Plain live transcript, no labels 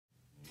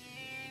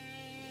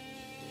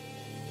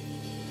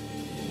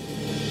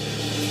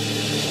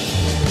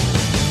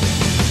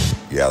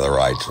You have the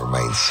right to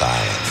remain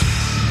silent.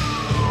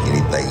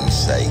 Anything you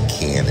say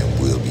can and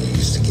will be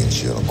used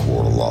against you in a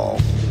court of law.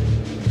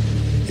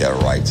 You have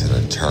a right to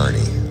an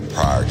attorney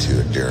prior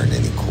to or during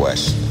any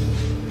question.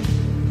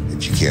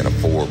 If you can't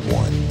afford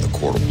one, the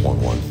court will appoint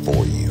one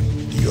for you.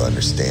 Do you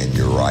understand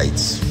your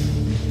rights?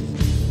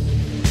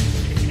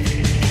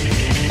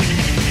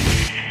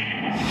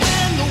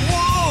 When the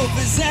wolf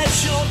is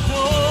at your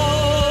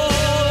door,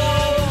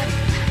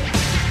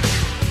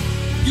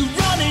 your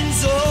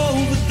running's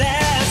over,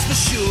 that's for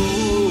sure.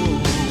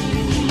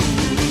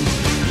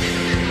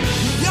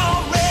 He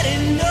already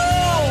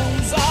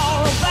knows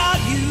all about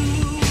you.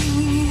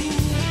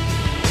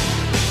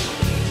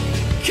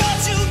 Cut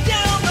you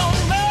down, no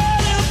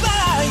matter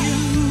by you.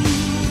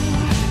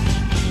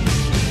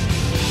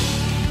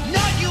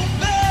 Now you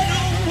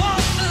better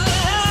walk the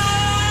line.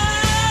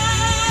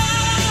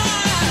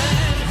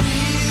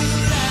 Real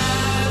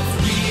life,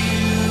 real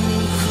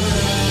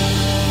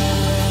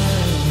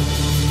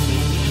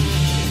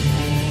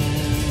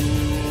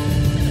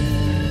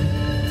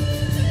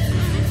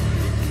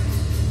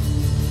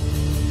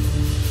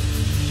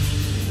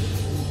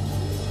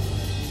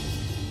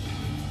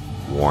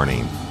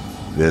Warning,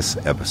 this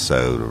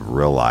episode of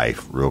Real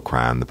Life, Real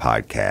Crime, the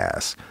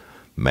podcast,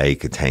 may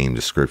contain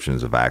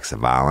descriptions of acts of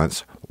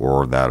violence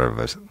or that of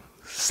a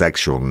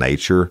sexual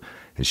nature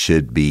and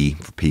should be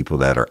for people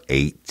that are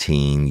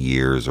 18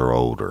 years or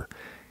older.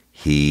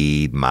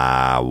 Heed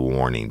my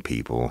warning,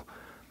 people.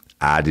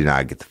 I do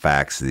not get the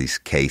facts of these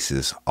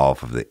cases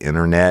off of the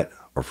internet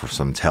or from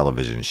some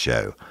television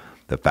show.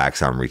 The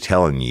facts I'm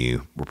retelling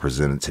you were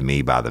presented to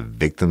me by the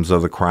victims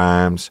of the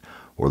crimes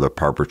or the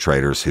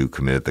perpetrators who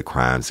committed the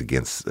crimes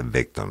against the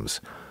victims.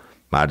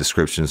 My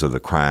descriptions of the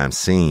crime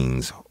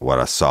scenes, what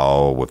I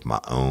saw with my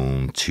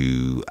own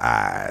two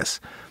eyes.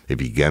 If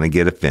you're going to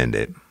get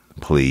offended,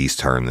 please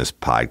turn this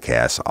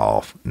podcast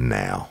off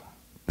now.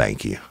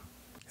 Thank you.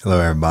 Hello,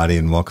 everybody,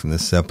 and welcome to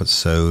this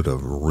episode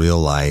of Real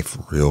Life,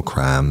 Real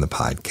Crime, the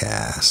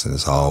podcast. And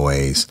as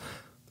always,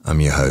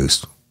 I'm your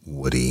host,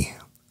 Woody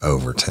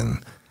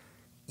Overton.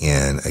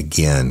 And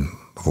again,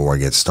 before I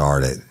get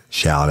started,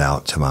 shout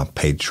out to my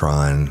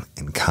Patreon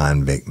and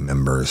Convict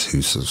members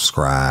who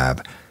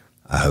subscribe.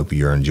 I hope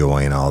you're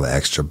enjoying all the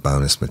extra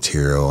bonus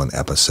material and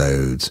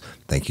episodes.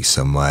 Thank you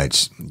so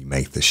much. You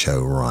make the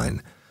show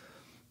run.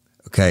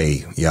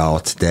 Okay, y'all,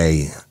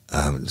 today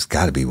it's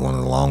got to be one of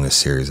the longest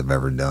series I've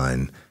ever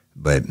done,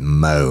 but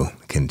Mo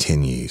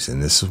continues,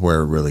 and this is where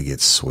it really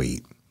gets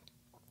sweet.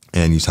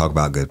 And you talk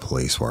about good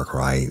police work,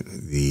 right?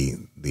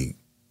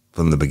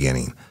 From the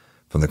beginning.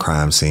 From the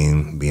crime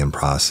scene being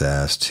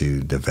processed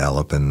to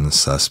developing the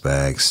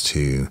suspects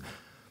to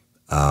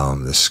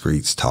the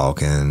streets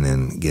talking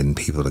and getting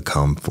people to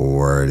come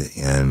forward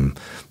and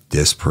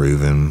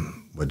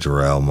disproving what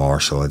Jarrell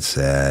Marshall had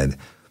said,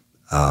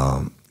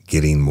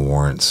 getting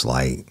warrants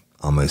like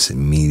almost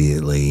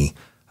immediately,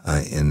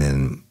 and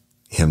then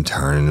him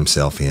turning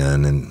himself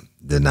in and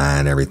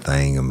denying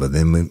everything. But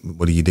then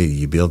what do?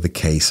 You build the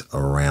case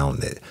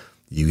around it.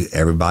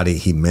 Everybody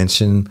he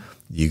mentioned,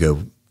 you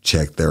go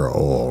check their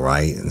oil,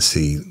 right, and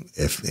see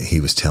if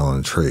he was telling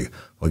the truth.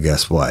 Well,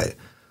 guess what?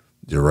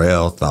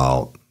 Jarrell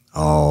thought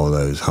all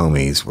those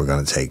homies were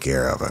going to take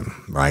care of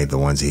him, right? The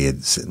ones he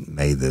had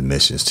made the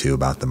admissions to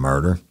about the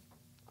murder.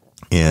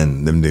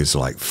 And them dudes are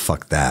like,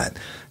 fuck that.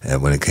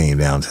 And when it came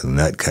down to the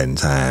nut cutting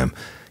time,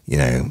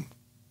 it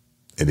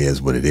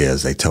is what it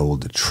is. They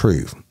told the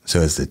truth. So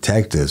as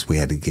detectives, we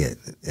had to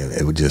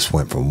it just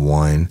went from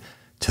one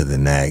to the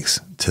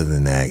next, to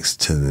the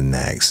next, to the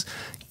next.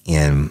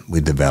 And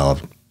we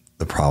developed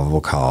the probable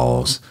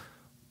cause.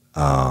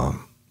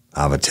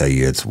 I would tell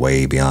you it's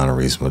way beyond a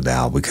reasonable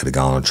doubt. We could have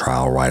gone to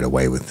trial right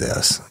away with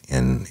this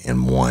and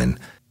won.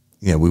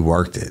 We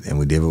worked it, and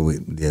we did what we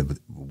did.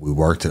 We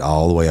worked it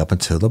all the way up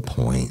until the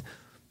point,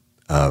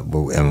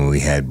 and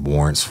we had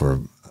warrants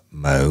for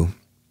Mo.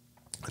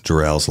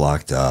 Jarrell's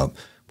locked up.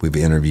 We've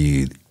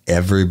interviewed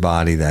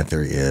everybody that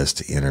there is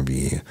to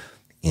interview.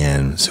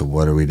 And so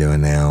what are we doing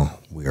now?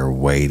 We are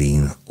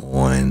waiting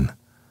on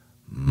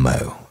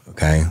Mo.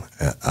 Okay,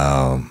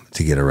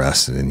 to get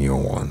arrested in New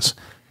Orleans.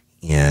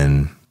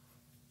 And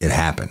it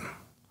happened,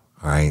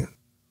 all right?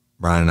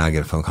 Brian and I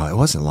get a phone call. It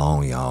wasn't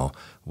long, y'all.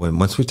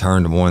 Once we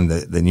turned to one,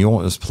 the New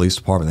Orleans Police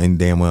Department, they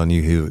damn well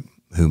knew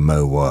who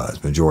Mo was,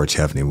 but George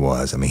Hefney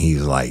was. I mean, he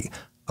was like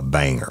a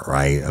banger,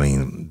 right? I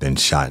mean, been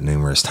shot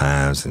numerous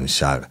times and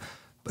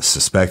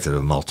suspected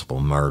of multiple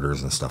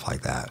murders and stuff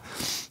like that.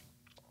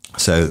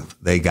 So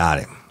they got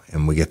him.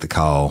 And we get the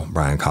call.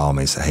 Brian called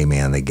me and said, hey,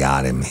 man, they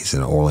got him. He's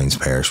in Orleans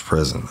Parish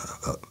Prison,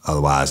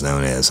 otherwise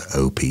known as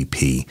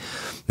OPP.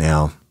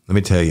 Now, let me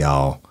tell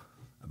y'all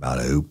about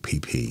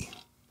OPP.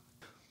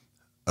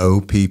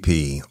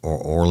 OPP, or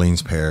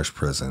Orleans Parish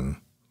Prison,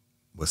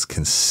 was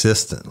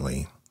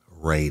consistently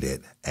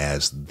rated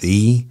as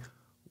the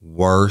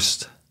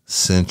worst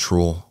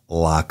central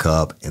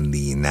lockup in the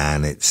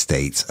United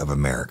States of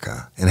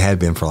America, and had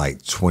been for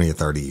like 20 or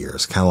 30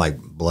 years. Kind of like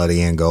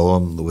Bloody Angola,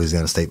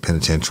 Louisiana State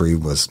Penitentiary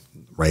was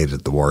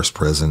rated the worst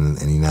prison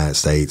in the United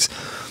States.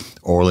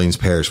 Orleans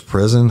Parish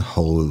Prison,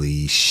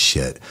 holy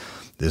shit.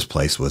 This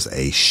place was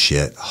a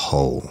shit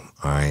hole.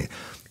 All right.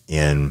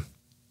 And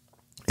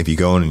if you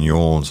go into New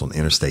Orleans on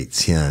Interstate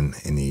 10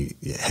 and you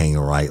hang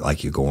a right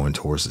like you're going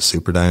towards the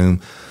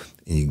Superdome,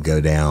 and you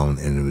go down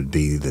and it would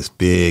be this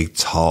big,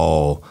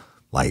 tall,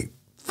 like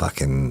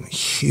fucking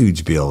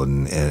huge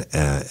building. And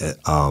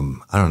I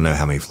don't know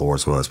how many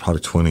floors it was,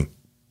 probably 20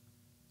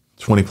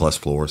 plus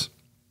floors.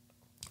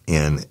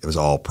 And it was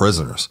all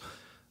prisoners.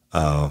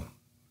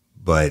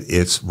 But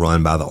it's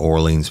run by the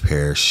Orleans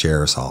Parish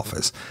Sheriff's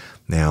Office.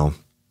 Now,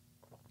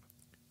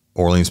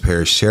 Orleans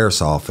Parish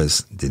Sheriff's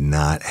Office did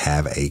not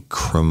have a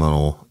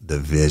criminal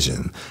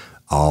division.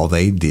 All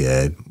they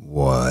did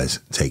was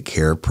take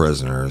care of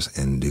prisoners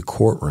and do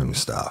courtroom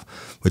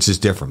stuff, which is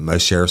different.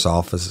 Most sheriff's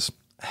offices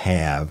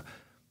have,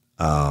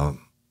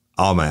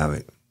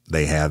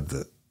 they have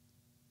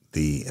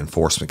the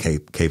enforcement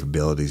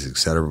capabilities, et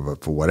cetera.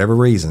 But for whatever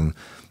reason,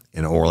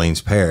 in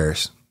Orleans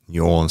Parish,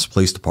 New Orleans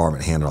Police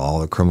Department handled all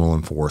the criminal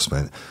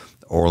enforcement.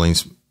 The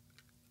Orleans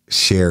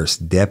Sheriff's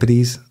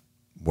deputies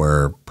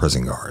were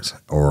prison guards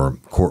or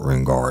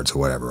courtroom guards or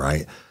whatever,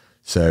 right?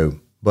 So,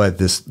 but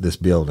this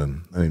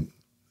building, I mean,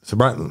 so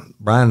Brian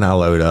and I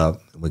load up,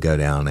 we go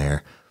down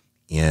there,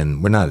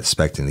 and we're not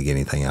expecting to get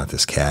anything out of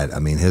this cat. I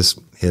mean, his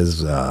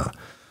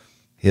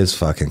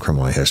fucking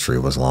criminal history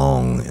was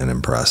long and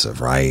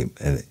impressive, right?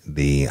 And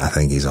I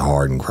think he's a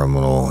hardened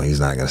criminal. He's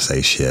not going to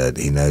say shit.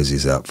 He knows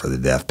he's up for the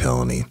death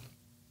penalty.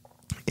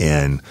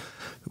 And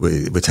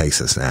it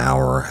takes us an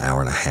hour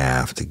and a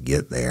half to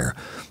get there.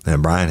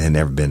 And Brian had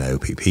never been to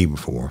OPP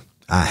before.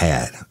 I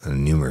had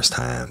numerous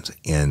times.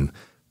 And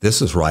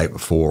this is right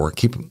before,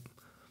 keep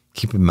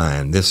in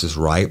mind, this is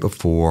right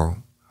before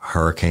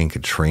Hurricane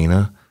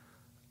Katrina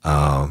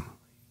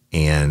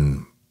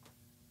and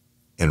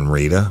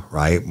Rita,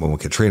 right? When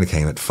Katrina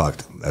came, it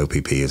fucked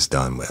OPP is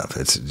done with.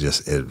 It's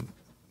just, it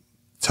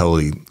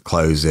totally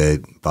closed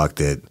it,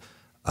 fucked it,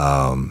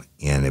 and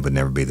it would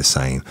never be the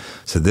same.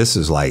 So this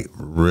is like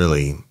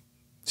really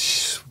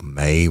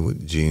May,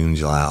 June,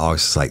 July,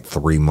 August. It's like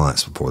 3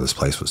 months before this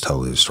place was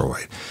totally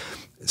destroyed.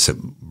 So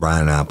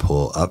Brian and I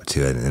pull up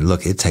to it, and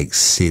look, it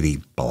takes city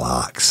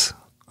blocks,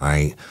 all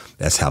right?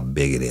 That's how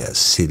big it is,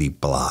 city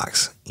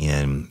blocks.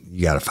 And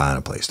you got to find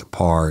a place to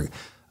park.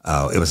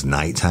 It was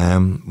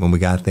nighttime when we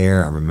got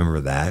there. I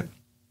remember that.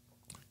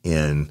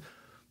 And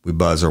we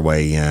buzz our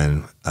way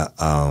in.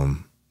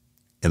 And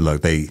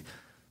look,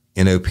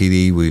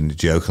 NOPD, we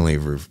jokingly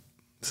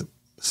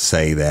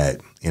say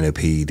that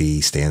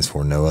NOPD stands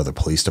for no other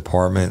police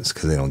departments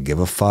because they don't give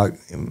a fuck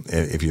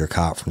if you're a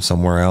cop from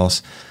somewhere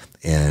else.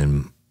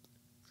 And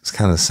it's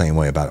kind of the same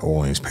way about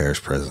Orleans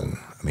Parish Prison.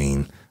 I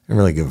mean, they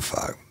really give a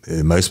fuck.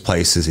 In most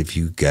places, if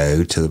you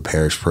go to the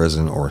parish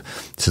prison or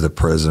to the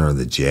prison or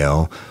the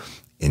jail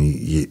and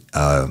you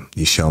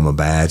show them a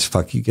badge,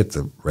 fuck, you get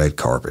the red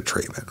carpet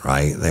treatment,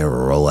 right? They will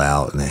roll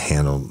out and they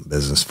handle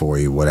business for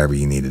you, whatever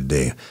you need to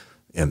do.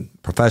 And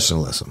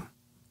professionalism,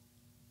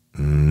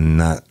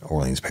 not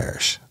Orleans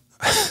Parish.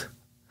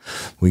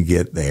 We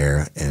get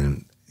there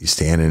and you're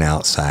standing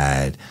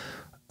outside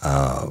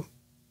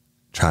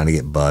trying to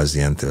get buzzed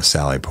in through a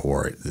Sally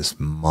Port, this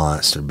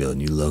monster building.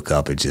 You look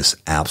up, it just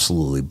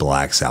absolutely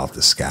blacks out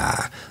the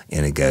sky,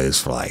 and it goes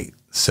for like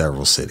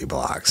several city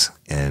blocks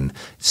and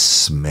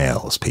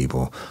smells,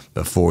 people.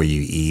 Before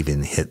you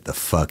even hit the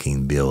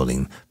fucking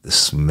building, the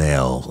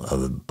smell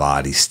of the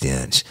body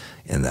stench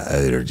and the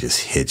odor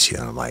just hits you.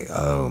 And I'm like,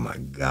 oh my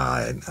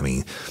God. I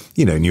mean,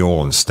 you know, New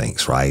Orleans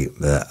stinks, right?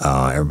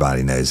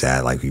 Everybody knows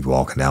that. Like, you're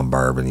walking down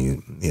Bourbon,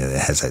 you know,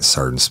 it has that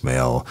certain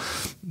smell.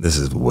 This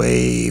is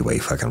way, way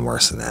fucking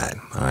worse than that.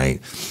 All right.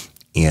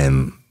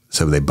 And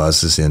so they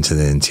buzzed us into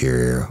the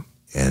interior,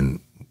 and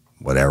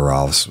whatever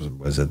officer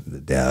was at the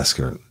desk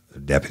or the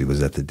deputy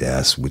was at the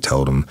desk, we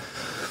told him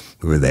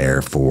we were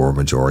there for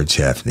Majority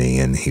Cheffney,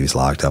 and he was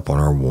locked up on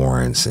our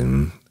warrants,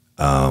 and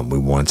we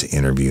wanted to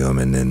interview him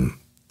and then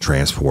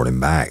transport him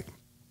back.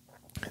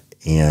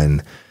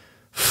 And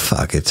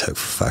fuck, it took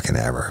fucking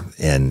ever.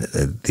 And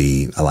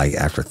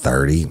after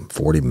 30,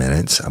 40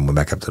 minutes, I went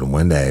back up to the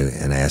window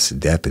and asked the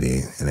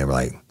deputy, and they were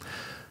like,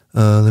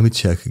 let me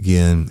check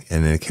again.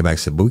 And then it came back and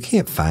said, but we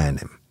can't find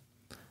him.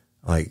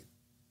 Like,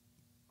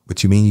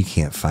 what you mean you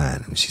can't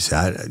find him? She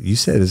said, you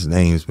said his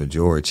name's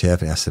Majority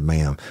Cheffney. I said,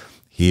 ma'am,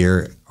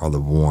 here are the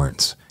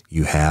warrants.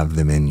 You have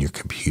them in your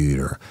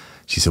computer.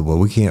 She said, well,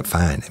 we can't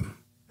find him.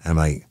 I'm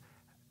like,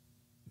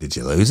 did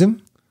you lose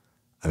him?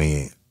 I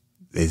mean,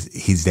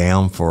 he's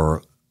down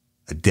for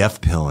a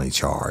death penalty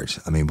charge.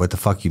 I mean, what the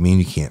fuck you mean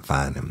you can't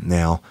find him?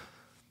 Now,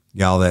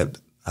 y'all, that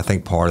I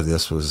think part of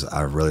this was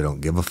I really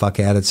don't give a fuck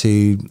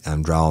attitude.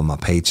 I'm drawing my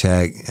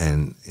paycheck,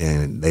 and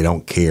they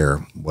don't care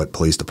what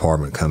police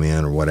department come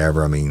in or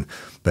whatever. I mean,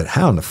 but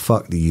how in the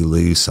fuck do you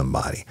lose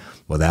somebody?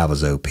 Well, that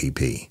was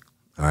OPP.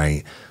 All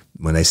right.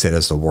 When they said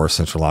it's the worst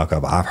central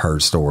lockup, I've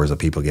heard stories of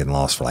people getting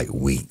lost for like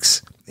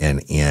weeks,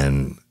 and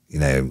you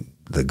know,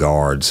 the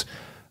guards,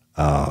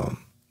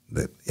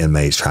 the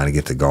inmates trying to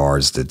get the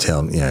guards to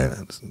tell them, you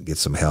know, get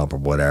some help or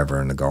whatever,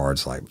 and the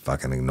guards like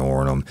fucking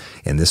ignoring them.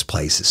 And this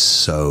place is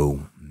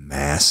so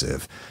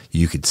massive.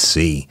 You could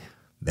see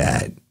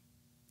that,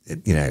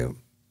 you know,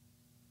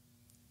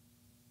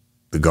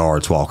 the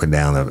guards walking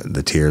down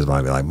the tiers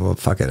might be like, well,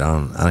 fuck it.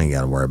 I ain't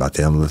got to worry about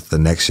them. Let the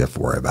next shift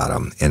worry about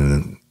them.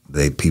 And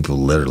people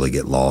literally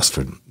get lost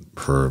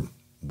for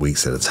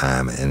weeks at a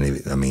time.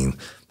 And I mean,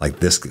 like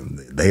this,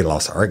 they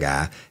lost our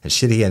guy and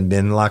shit. He hadn't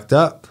been locked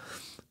up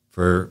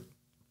for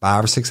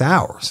 5 or 6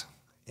 hours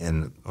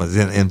and was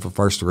in for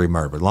first degree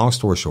murder. But long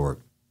story short,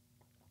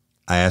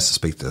 I asked to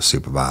speak to the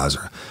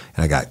supervisor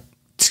and I got,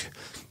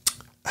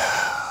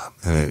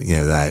 you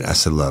know, that I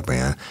said, look,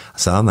 man, I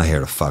said, I'm not here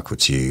to fuck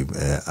with you.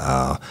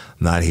 I'm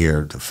not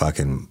here to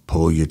fucking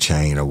pull your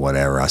chain or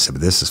whatever. I said,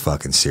 but this is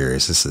fucking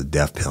serious. This is a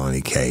death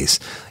penalty case.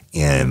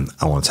 And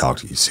I want to talk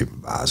to your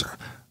supervisor.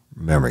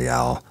 Remember,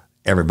 y'all,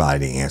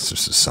 everybody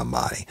answers to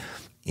somebody.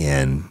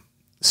 And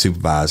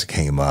supervisor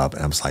came up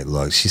and I was like,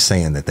 look, she's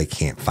saying that they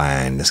can't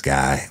find this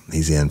guy.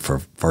 He's in for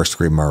first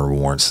degree murder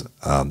warrants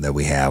that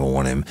we have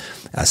on him.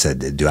 I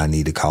said, do I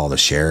need to call the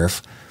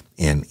sheriff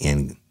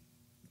and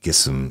get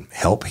some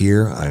help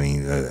here? I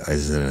mean,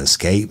 is it an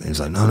escape? And he's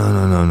like, no,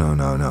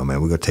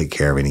 man, we're going to take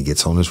care of it. And he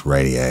gets on his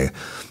radio,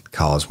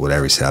 calls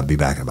whatever. He said, I'll be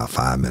back in about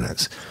 5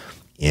 minutes.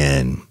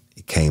 And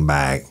he came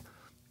back.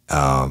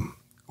 Of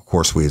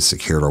course, we had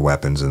secured our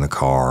weapons in the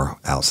car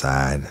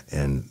outside,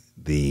 and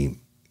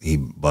he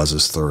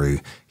buzzes through.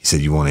 He said,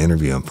 you want to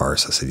interview him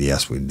first? I said,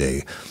 yes, we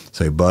do.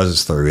 So he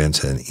buzzes through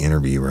into an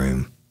interview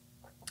room,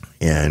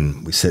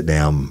 and we sit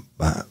down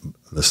by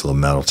this little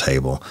metal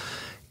table.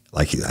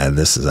 And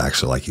this is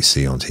actually like you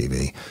see on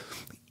TV,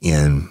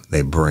 and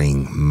they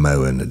bring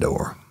Mo in the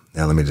door.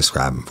 Now, let me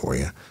describe him for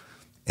you.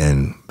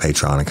 In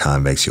Patreon and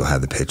Convex, you'll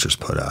have the pictures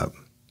put up.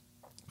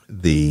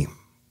 The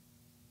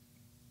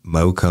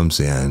Mo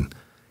comes in,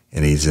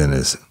 and he's in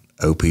his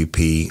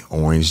OPP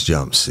orange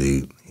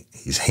jumpsuit.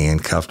 He's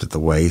handcuffed at the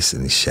waist,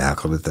 and he's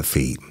shackled at the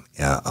feet.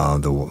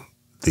 I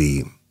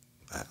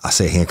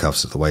say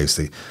handcuffs at the waist.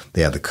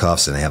 They have the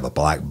cuffs, and they have a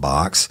black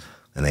box,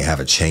 and they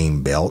have a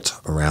chain belt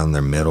around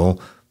their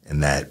middle.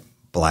 And that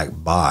black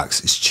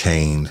box is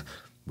chained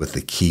with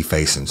the key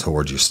facing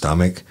towards your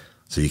stomach,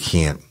 so you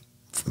can't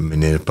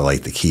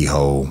manipulate the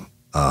keyhole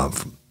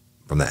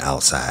from the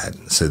outside.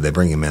 So they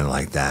bring him in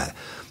like that.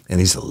 And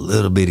he's a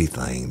little bitty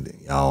thing,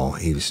 y'all.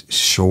 He was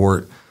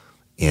short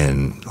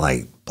and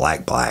like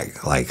black,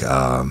 like,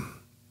 I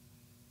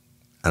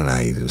don't know how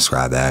you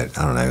describe that.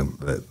 I don't know,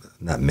 but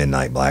not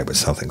midnight black, but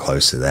something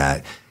close to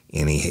that.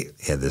 And he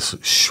had this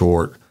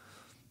short,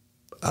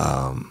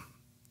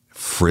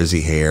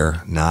 frizzy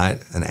hair, not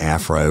an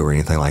afro or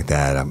anything like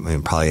that. I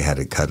mean, probably had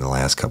it cut in the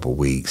last couple of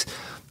weeks.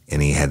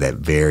 And he had that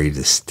very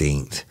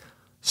distinct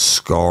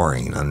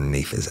scarring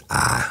underneath his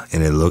eye.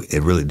 And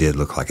it really did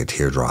look like a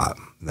teardrop.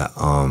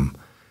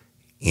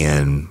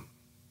 And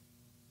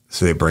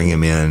so they bring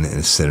him in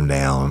and sit him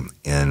down,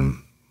 and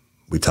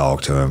we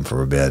talk to him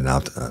for a bit. And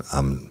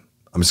I'm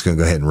just going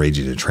to go ahead and read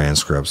you the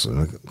transcripts.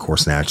 And of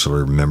course,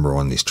 naturally, remember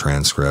on these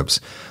transcripts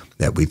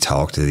that we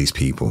talk to these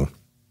people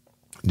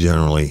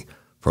generally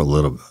for a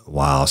little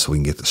while so we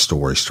can get the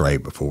story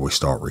straight before we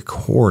start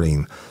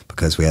recording,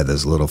 because we had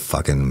those little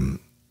fucking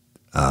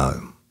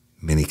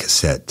mini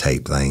cassette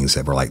tape things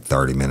that were like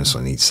 30 minutes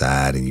on each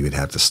side, and you would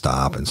have to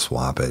stop and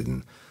swap it,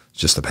 and it's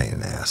just a pain in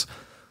the ass.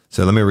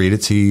 So let me read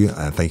it to you.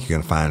 I think you're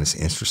going to find this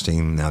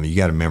interesting. Now, you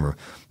got to remember,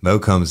 Mo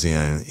comes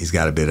in, he's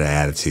got a bit of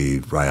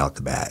attitude right off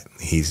the bat.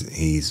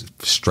 He's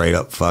straight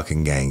up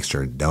fucking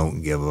gangster,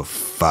 don't give a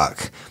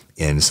fuck.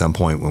 And at some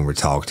point when we're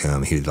talking to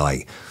him, he'd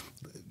like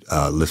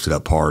lifted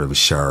up part of his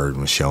shirt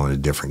and was showing the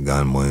different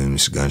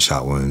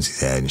gunshot wounds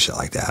he's had and shit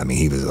like that. I mean,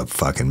 he was a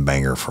fucking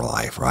banger for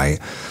life, right?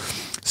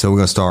 So we're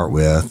going to start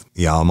with,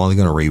 I'm only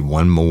going to read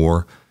one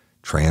more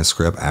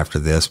transcript after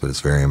this, but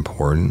it's very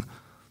important.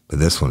 But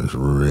this one is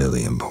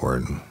really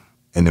important.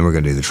 And then we're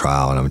going to do the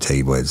trial, and I'm going to tell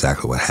you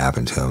exactly what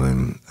happened to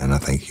him, and I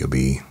think you'll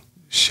be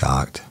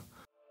shocked.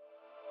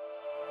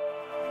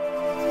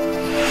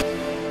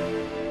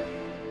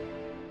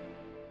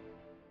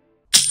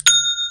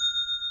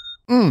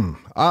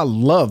 I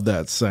love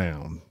that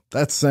sound.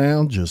 That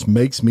sound just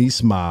makes me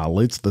smile.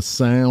 It's the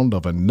sound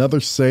of another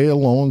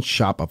sale on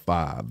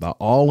Shopify, the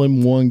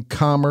all-in-one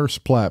commerce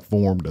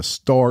platform to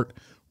start,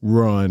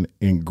 run,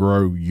 and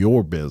grow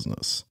your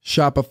business.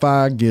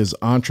 Shopify gives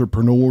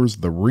entrepreneurs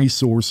the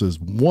resources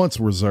once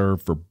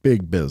reserved for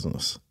big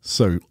business,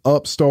 so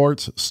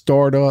upstarts,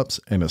 startups,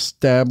 and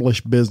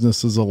established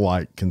businesses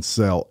alike can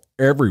sell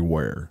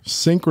everywhere,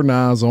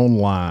 synchronize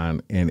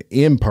online and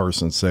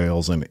in-person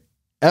sales, and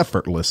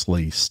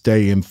effortlessly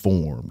stay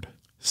informed.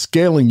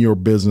 Scaling your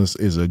business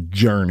is a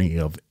journey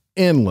of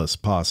endless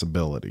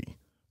possibility.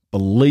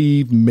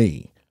 Believe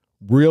me,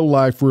 Real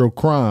Life, Real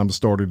Crime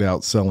started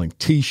out selling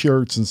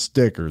t-shirts and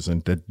stickers,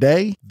 and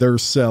today they're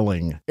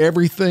selling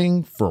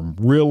everything from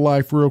Real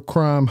Life, Real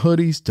Crime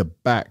hoodies to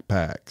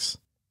backpacks.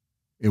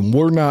 And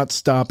we're not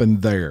stopping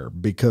there,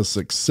 because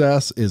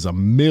success is a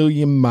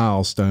million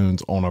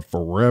milestones on a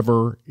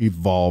forever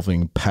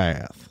evolving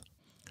path.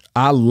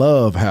 I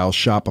love how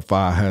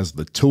Shopify has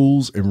the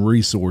tools and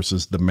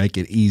resources to make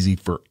it easy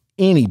for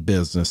any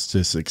business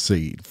to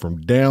succeed,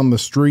 from down the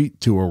street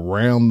to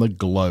around the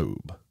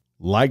globe.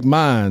 Like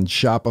mine,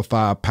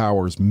 Shopify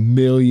powers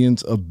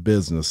millions of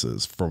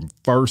businesses from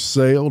first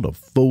sale to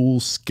full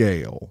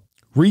scale.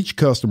 Reach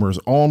customers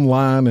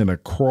online and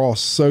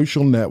across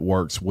social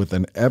networks with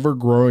an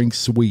ever-growing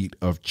suite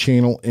of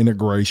channel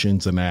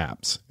integrations and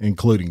apps,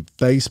 including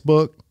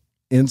Facebook,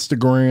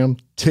 Instagram,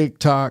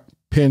 TikTok,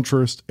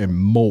 Pinterest, and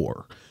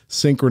more.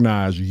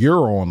 Synchronize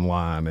your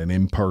online and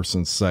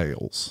in-person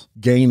sales.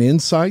 Gain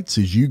insights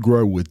as you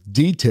grow with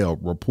detailed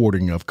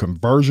reporting of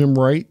conversion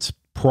rates,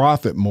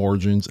 profit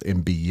margins,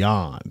 and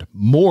beyond.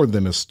 More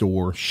than a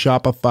store,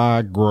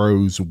 Shopify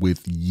grows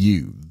with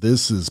you.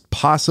 This is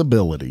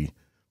Possibility,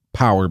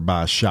 powered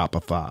by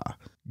Shopify.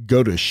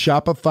 Go to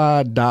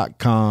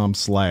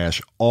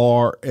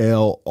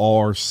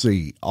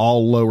shopify.com/RLRC,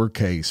 all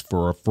lowercase,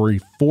 for a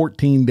free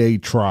 14-day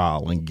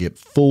trial and get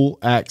full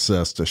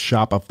access to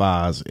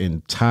Shopify's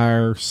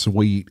entire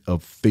suite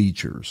of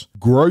features.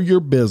 Grow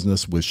your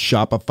business with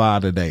Shopify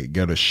today.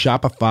 Go to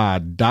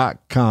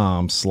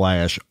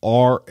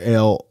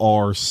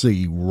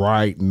shopify.com/RLRC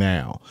right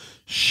now.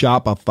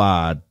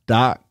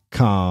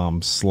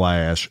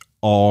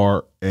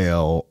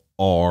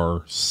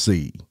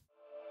 Shopify.com/RLRC.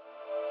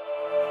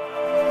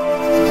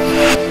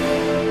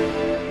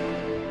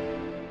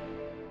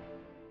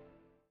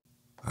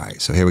 All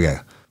right, so here we go.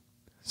 It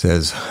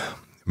says,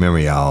 remember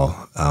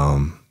y'all,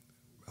 I'm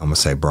going to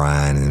say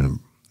Brian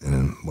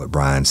and what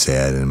Brian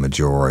said and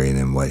Majority and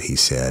then what he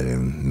said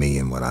and me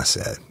and what I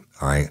said.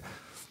 All right.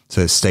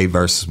 So it's State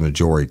versus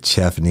Majority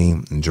Cheffney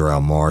and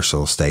Jarrell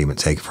Marshall. Statement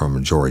taken from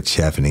Majority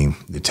Cheffney,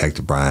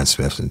 Detective Brian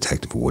Smith, and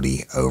Detective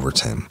Woody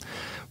Overton.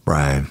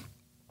 Brian.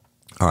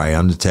 All right,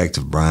 I'm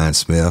Detective Brian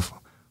Smith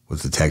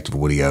with Detective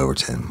Woody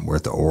Overton. We're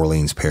at the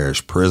Orleans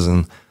Parish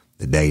Prison.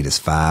 The date is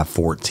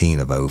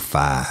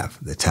 5/14/05.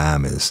 The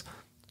time is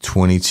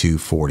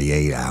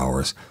 22:48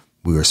 hours.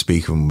 We were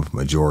speaking with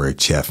Majority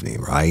Cheffney,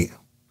 right?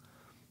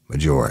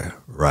 Majority,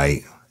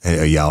 right?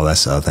 And y'all,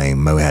 that's the other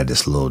thing. Mo had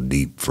this little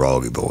deep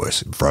froggy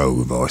voice,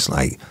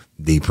 like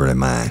deeper than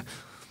mine.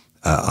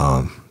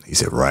 He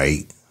said,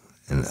 right?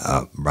 And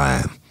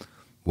Brian,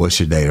 what's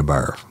your date of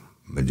birth?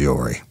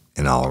 Majority,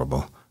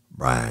 inaudible.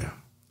 Brian,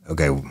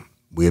 okay,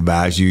 we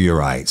advise you your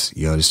rights.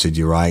 You understood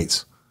your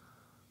rights?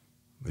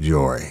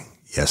 Majority,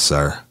 yes,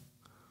 sir.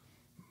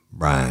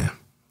 Brian,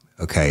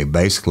 okay,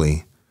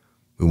 basically,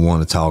 we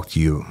want to talk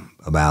to you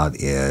about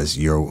is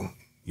you're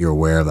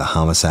aware of the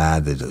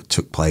homicide that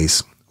took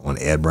place on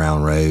Ed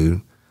Brown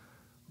Road,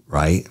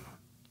 right?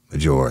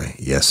 Majority,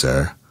 yes,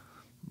 sir.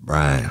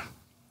 Brian,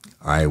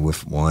 all right,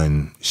 with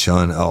one,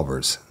 Sean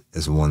Alberts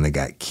is the one that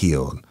got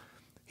killed.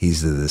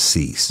 He's the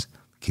deceased.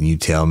 Can you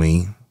tell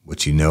me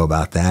what you know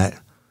about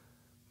that?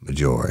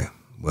 Majority,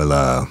 well,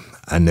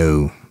 I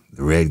know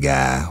the red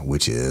guy,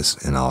 which is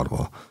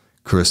inaudible.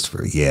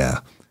 Christopher, yeah.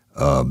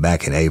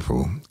 Back in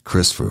April,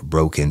 Christopher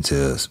broke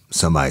into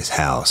somebody's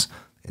house,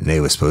 and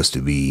they were supposed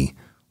to be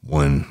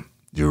one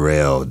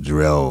Darrell,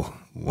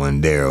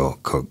 one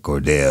Daryl,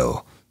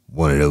 Cordell,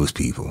 one of those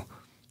people.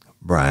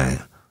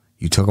 Brian,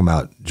 you talking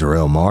about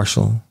Jarrell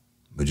Marshall?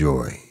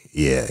 Majority,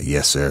 yeah,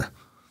 yes, sir.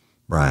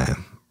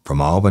 Brian,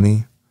 from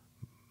Albany?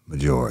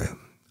 Majority,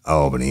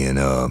 Albany, and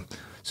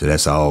so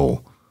that's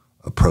all.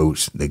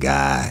 Approach the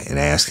guy and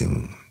ask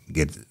him,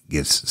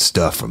 gets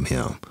stuff from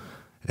him.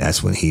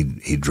 That's when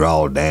he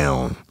drawed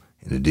down,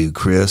 and the dude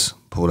Chris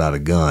pulled out a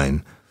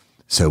gun.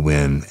 So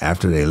when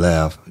after they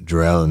left,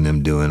 Jarrell and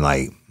them doing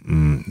like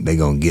they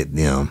gonna get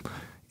them,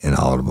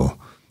 inaudible.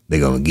 They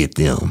gonna get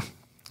them.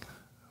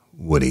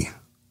 Woody,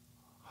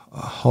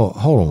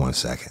 hold on one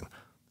second.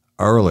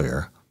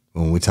 Earlier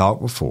when we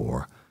talked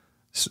before,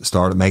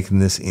 started making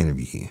this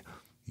interview,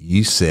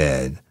 you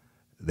said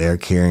they're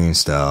carrying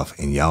stuff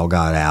and y'all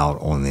got out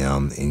on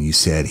them, and you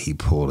said he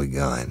pulled a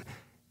gun.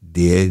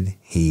 Did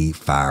he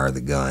fire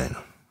the gun?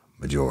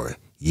 Majority,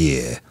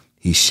 yeah,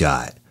 he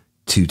shot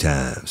 2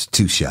 times,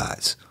 2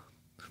 shots.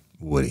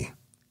 Woody,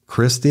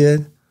 Chris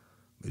did?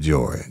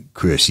 Majority,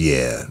 Chris,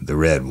 yeah, the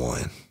red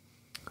one.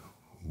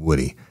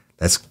 Woody,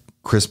 that's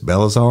Chris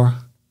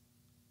Belazar?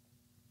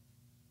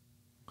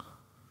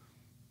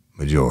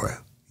 Majority,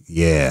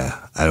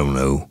 yeah, I don't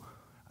know.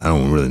 I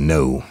don't really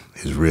know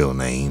his real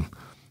name.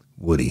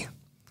 Woody,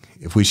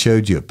 if we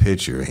showed you a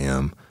picture of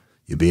him,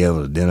 you'd be able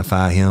to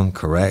identify him,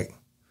 correct?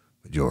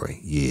 Majority,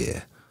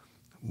 yeah.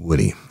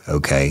 Woody,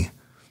 okay.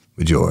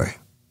 Majority.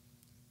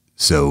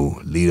 So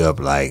lead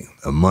up like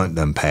a month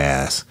done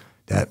passed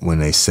that when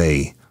they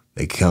say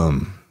they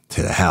come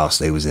to the house,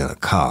 they was in a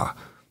car.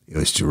 It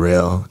was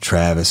Jarrell,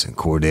 Travis, and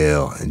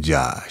Cordell, and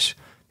Josh.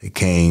 They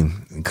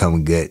came and come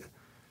and get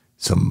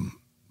some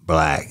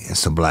black and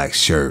some black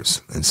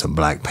shirts and some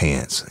black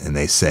pants, and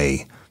they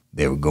say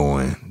they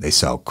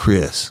saw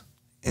Chris,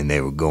 and they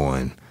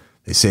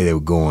say they were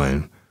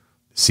going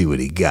to see what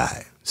he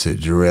got. So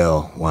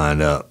Jarrell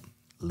wound up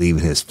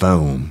leaving his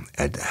phone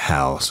at the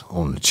house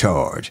on the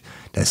charge.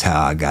 That's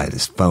how I got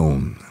his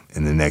phone.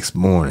 And the next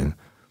morning,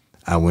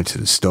 I went to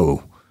the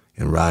store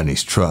in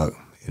Rodney's truck,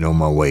 and on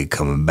my way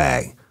coming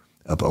back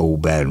up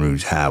Old Baton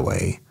Rouge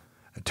Highway,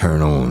 I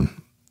turn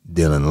on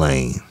Dillon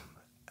Lane.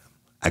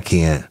 I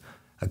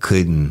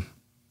couldn't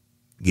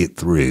get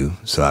through,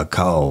 so I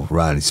called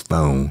Rodney's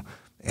phone,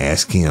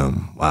 asked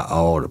him why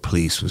all the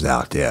police was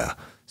out there.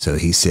 So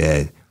he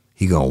said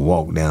he gonna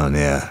walk down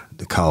there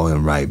to call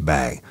him right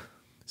back.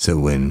 So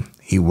when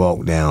he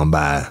walked down,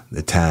 by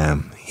the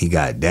time he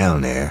got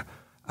down there,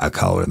 I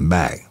called him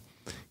back.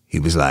 He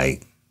was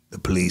like, the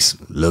police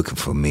looking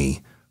for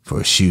me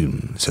for a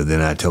shooting. So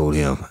then I told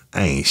him,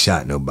 I ain't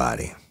shot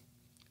nobody.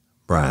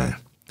 Brian,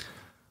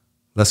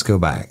 let's go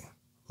back.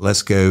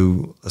 Let's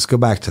go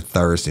back to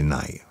Thursday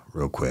night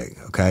real quick,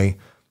 okay?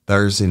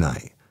 Thursday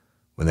night,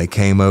 when they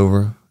came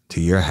over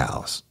to your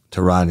house,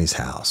 to Rodney's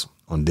house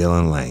on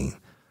Dillon Lane,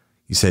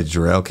 you said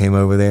Jarrell came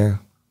over there?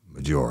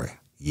 Majority,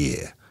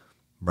 yeah.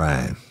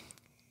 Brian,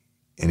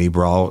 and he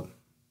brought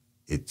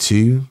it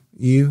to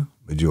you?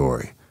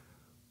 Majority.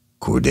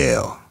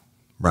 Cordell.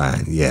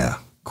 Brian, yeah.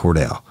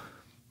 Cordell.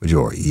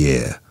 Majority,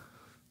 yeah.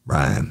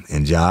 Brian,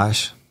 and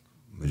Josh?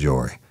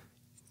 Majority.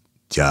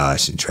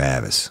 Josh and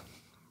Travis.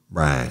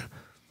 Brian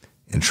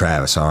and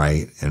Travis, all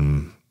right.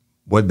 And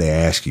what'd they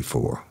ask you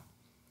for?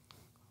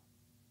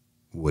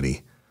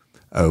 Woody.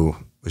 Oh,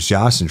 was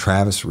Josh and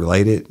Travis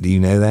related? Do you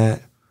know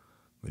that?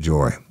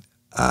 Majority.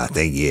 I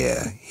think,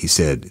 yeah. He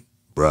said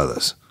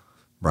brothers.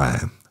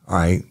 Brian. All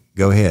right,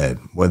 go ahead.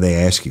 What'd they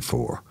ask you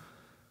for?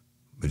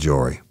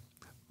 Majority.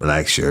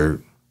 Black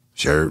shirt,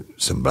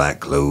 some black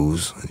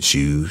clothes and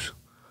shoes.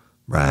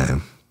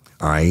 Brian.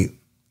 All right.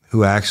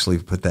 Who actually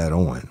put that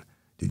on?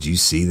 Did you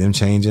see them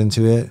change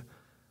into it?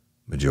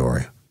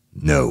 Majority.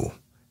 No,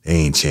 they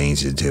ain't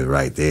changed into it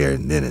right there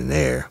and then and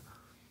there.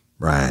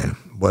 Brian.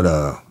 What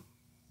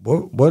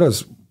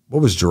was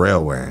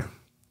Jarrell wearing?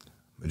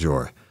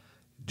 Majority.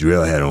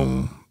 Jarrell had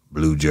on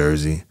blue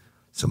jersey,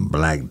 some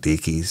black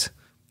Dickies,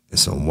 and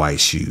some white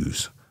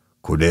shoes.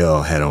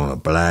 Cordell had on a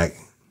black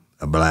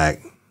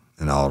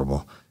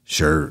inaudible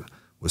shirt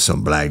with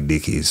some black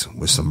Dickies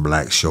with some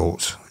black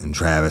shorts. And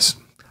Travis,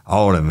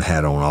 all of them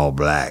had on all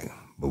black,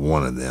 but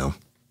one of them.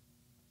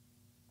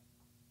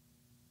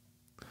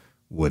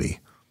 Woody.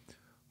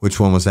 Which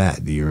one was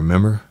that? Do you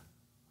remember?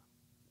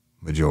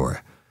 Majority.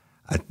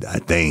 I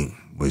think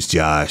was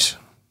Josh.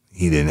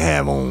 He didn't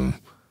have on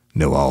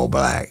no all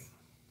black.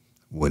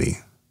 Woody.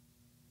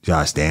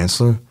 Josh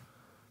Dantzler?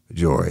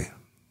 Majority.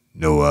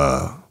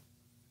 No,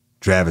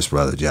 Travis'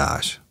 brother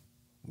Josh.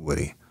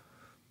 Woody.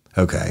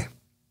 Okay.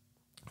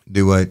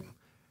 Do what?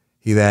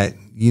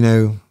 You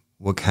know,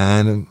 what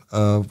kind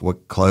of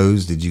what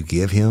clothes did you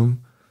give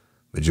him?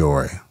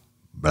 Majority.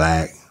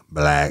 Black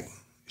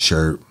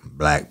shirt,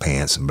 black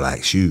pants, and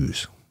black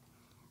shoes.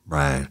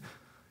 Brian,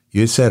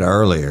 you had said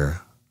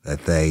earlier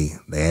that they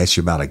asked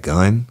you about a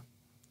gun?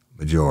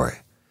 Majority.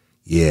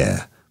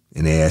 Yeah,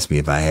 and they asked me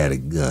if I had a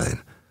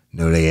gun.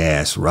 No, they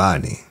asked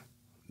Rodney.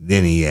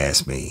 Then he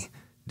asked me,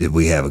 did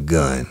we have a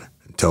gun?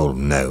 I told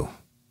him no.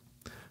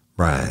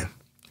 Brian,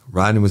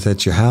 Rodney was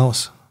at your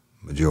house?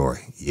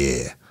 Majority.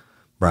 Yeah.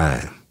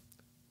 Brian,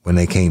 when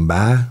they came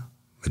by?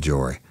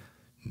 Majority.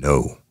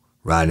 No,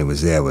 Rodney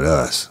was there with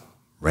us.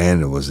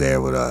 Randall was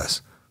there with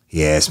us.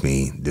 He asked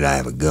me, did I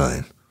have a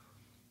gun?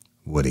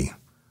 Woody,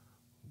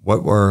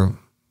 what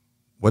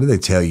did they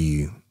tell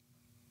you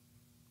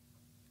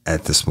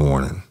at this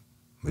morning?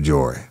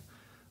 Majority.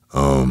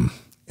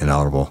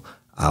 Inaudible.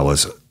 I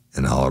was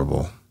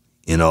inaudible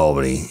in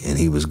Albany, and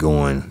he was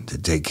going to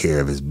take care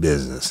of his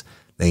business.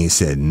 They ain't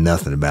said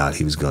nothing about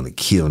he was going to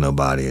kill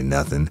nobody or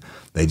nothing.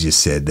 They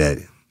just said that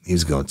he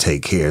was going to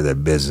take care of their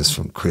business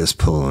from Chris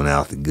pulling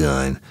out the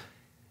gun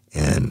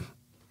and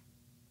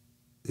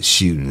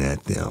shooting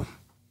at them.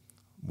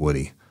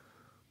 Woody,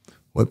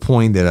 what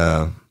point did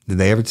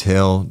they ever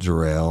tell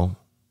Jarrell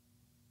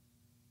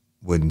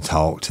wouldn't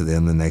talk to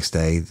them the next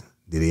day?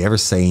 Did he ever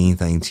say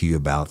anything to you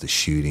about the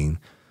shooting?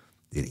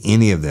 Did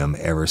any of them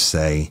ever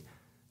say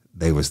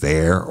they was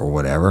there or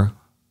whatever?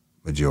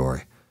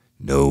 Majority.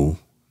 No.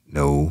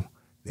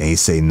 They ain't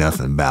say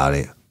nothing about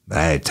it. But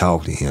I had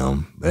talked to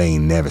him, but they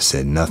ain't never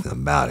said nothing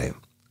about it.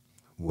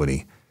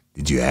 Woody,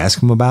 did you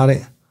ask him about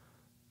it?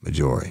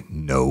 Majority.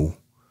 No.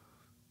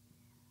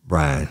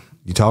 Brian,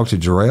 you talked to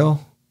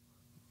Jarrell?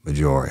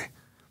 Majority.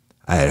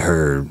 I had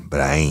heard, but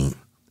I ain't.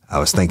 I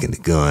was thinking the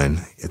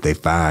gun, if they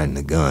fired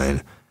the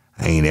gun,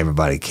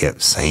 everybody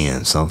kept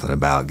saying something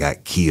about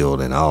got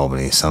killed in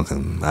Albany,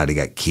 somebody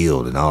got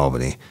killed in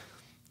Albany.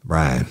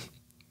 Brian,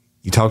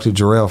 you talked to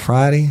Jarrell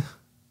Friday?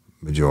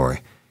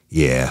 Majority.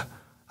 Yeah,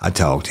 I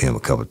talked to him a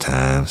couple of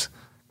times,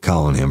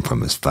 calling him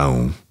from his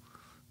phone.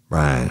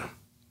 Brian,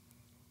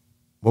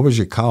 what was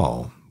your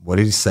call? What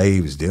did he say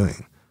he was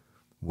doing?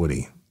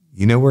 Woody,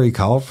 you know where he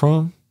called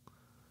from?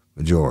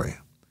 Majority.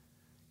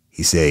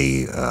 He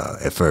say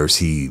at first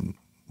he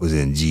was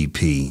in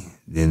GP.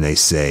 Then they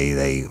say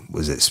they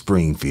was at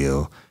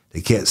Springfield.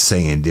 They kept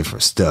saying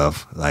different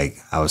stuff, like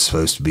I was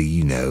supposed to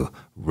be,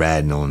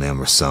 ratting on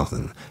them or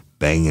something,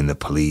 banging the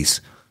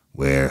police,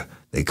 where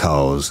they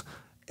calls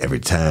every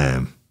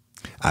time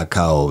I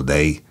called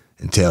and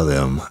tell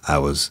them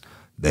ask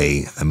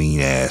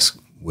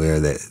where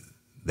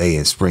they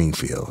in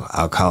Springfield.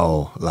 I'll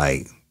call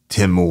like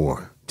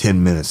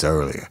 10 minutes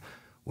earlier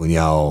when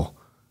y'all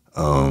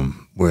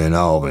were in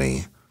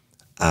Albany.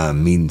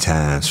 Meeting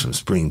times from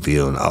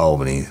Springfield and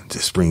Albany to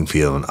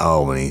Springfield and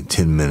Albany,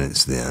 10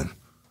 minutes then.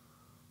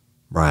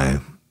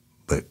 Brian,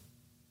 but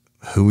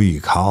who were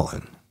you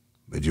calling?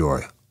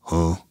 Majori,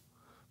 huh?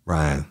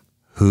 Brian,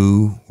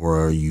 who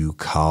were you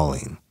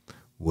calling?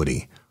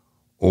 Woody,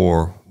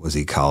 or was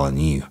he calling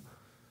you?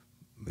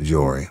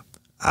 Majori,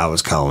 I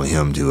was calling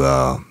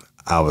Jarrell's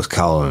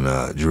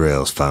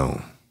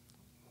phone.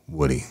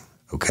 Woody,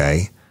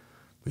 okay.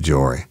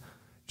 Majori,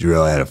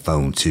 Jarrell had a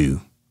phone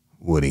too.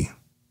 Woody,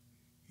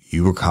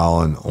 you were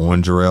calling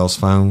on Jarrell's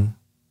phone?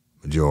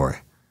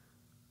 Majori,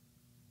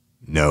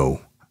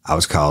 no, I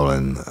was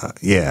calling, I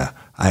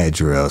had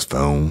Jarrell's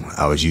phone.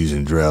 I was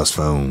using Jarrell's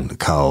phone to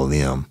call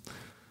them.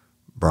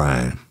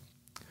 Brian,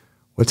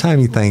 what time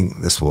do you think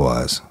this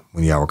was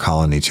when y'all were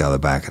calling each other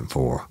back and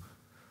forth?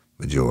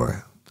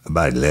 Majori,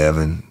 about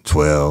 11,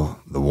 12,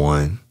 the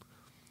 1.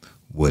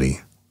 Woody,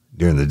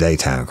 during the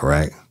daytime,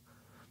 correct?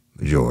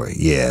 Majori,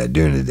 yeah,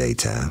 during the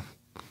daytime.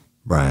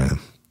 Brian,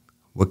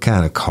 what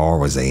kind of car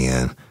was they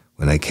in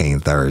when they came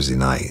Thursday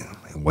night?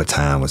 And what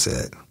time was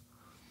it?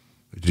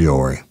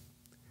 Majori,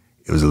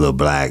 it was a little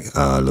black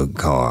looking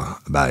car,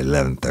 about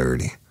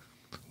 11:30.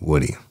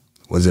 Woody,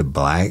 was it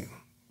black?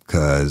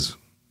 Cause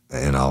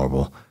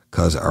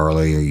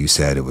earlier you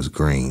said it was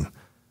green.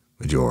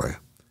 Majori,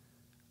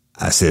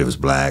 I said it was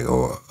black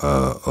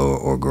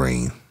or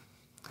green.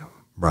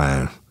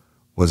 Brian,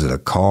 was it a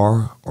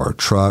car or a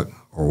truck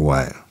or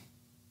what?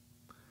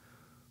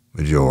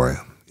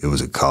 Majori, it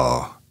was a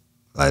car,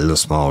 like a little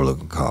small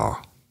looking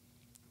car.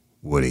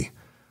 Woody,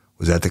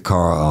 was that the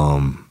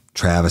car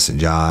Travis and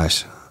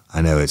Josh?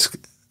 I know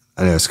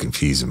it's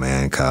confusing,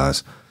 man,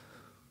 cause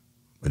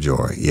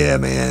Majori, yeah,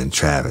 man,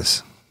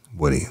 Travis.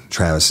 Woody,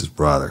 Travis's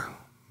brother.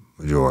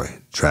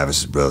 Majori,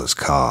 Travis's brother's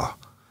car.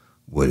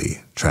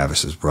 Woody,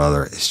 Travis's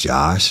brother is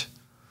Josh.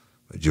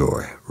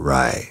 Majori,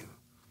 right.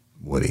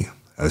 Woody,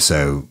 oh,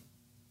 so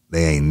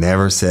they ain't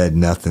never said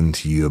nothing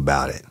to you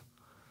about it.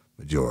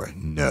 Majori,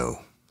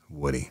 no.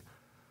 Woody,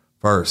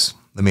 first,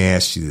 let me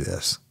ask you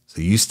this.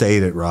 So you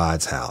stayed at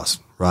Rodney's house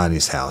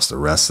the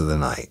rest of the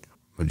night?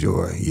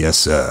 Majori, yes,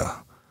 sir.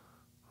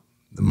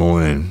 The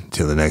morning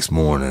till the next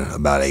morning,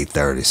 about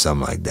 8:30,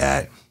 something like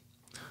that.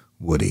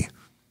 Woody,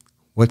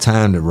 what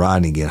time did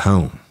Rodney get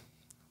home?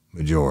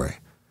 Majori,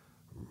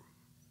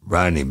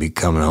 Rodney be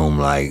coming home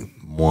like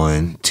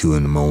 1, 2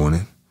 in the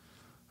morning.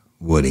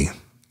 Woody,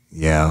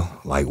 yeah,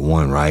 like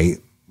 1,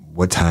 right?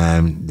 What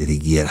time did he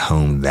get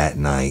home that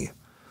night?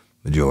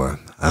 Majori,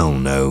 I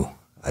don't know.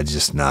 I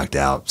just knocked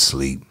out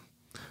sleep.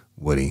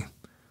 Woody,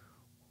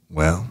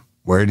 well,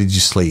 where did you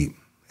sleep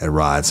at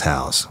Rodney's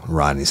house?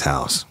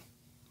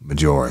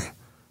 Majori,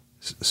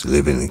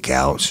 sleeping in the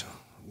couch.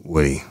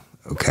 Woody,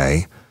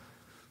 okay.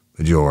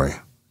 Majori,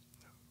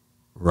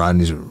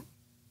 Rodney's room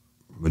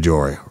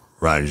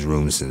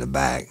is in the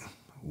back.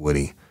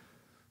 Woody,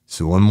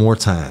 so one more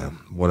time,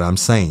 what I'm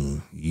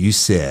saying, you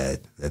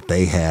said that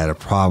they had a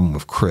problem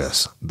with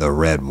Chris, the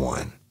red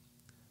one.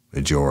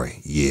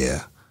 Majori,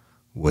 yeah.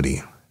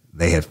 Woody,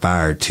 they had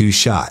fired 2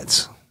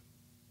 shots.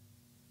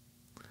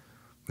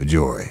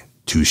 Majori,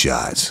 2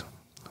 shots.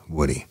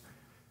 Woody,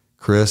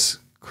 Chris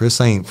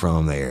ain't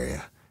from the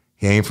area.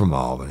 He ain't from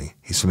Albany.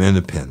 He's from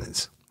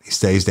Independence. He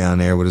stays down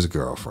there with his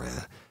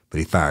girlfriend, but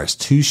he fires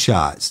 2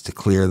 shots to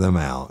clear them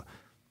out.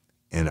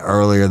 And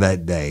earlier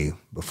that day,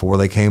 before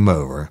they came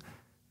over,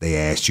 they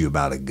asked you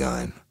about a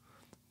gun.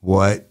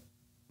 What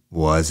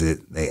was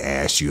it they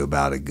asked you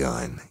about a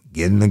gun?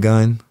 Getting a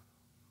gun?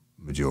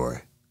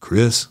 Majori,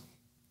 Chris?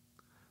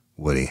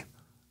 Woody,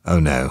 oh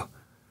no.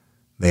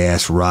 They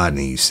asked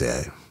Rodney, you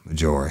said.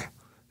 Majori,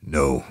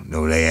 no,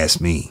 they asked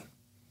me.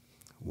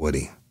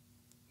 Woody,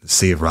 to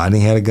see if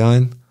Rodney had a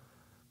gun?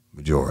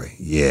 Majori,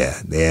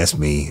 yeah, they asked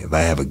me if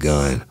I have a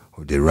gun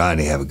or did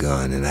Rodney have a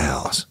gun in the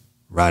house.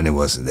 Rodney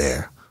wasn't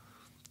there.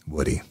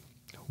 Woody,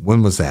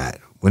 when was that?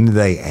 When did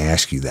they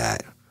ask you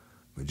that?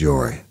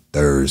 Majori,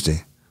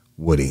 Thursday.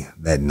 Woody,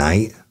 that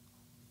night?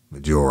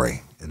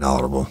 Majori,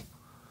 inaudible.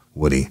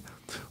 Woody,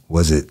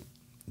 was it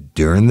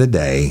during the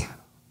day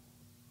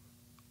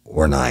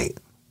or night?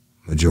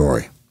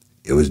 Majori,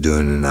 it was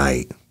during the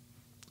night.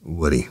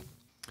 Woody,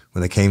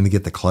 when they came to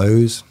get the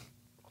clothes?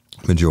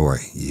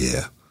 Majori,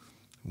 yeah.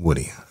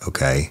 Woody,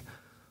 okay.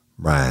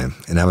 Brian,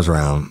 and that was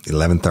around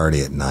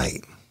 11:30 at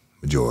night.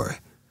 Majori,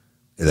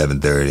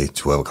 11:30,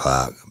 12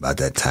 o'clock, about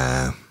that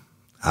time,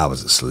 I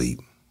was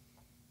asleep.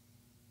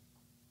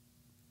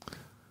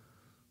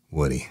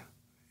 Woody,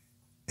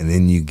 and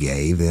then you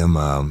gave them,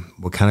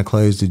 what kind of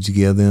clothes did you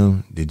give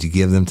them? Did you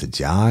give them to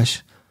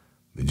Josh?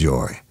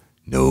 Majori,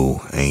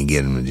 no, I ain't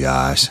getting them to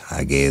Josh.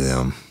 I gave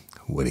them,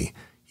 Woody,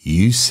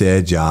 you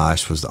said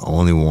Josh was the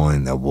only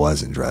one that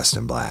wasn't dressed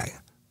in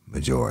black.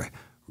 Majori,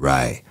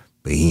 right,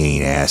 but he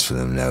ain't asked for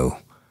them, no.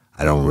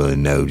 I don't really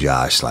know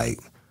Josh, like,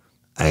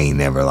 I ain't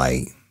never,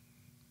 like,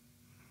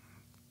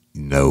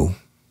 no.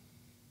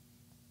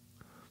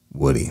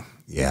 Woody,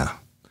 yeah.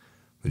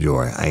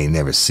 Majori, I ain't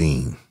never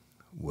seen.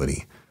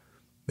 Woody,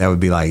 That would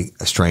be like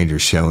a stranger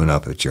showing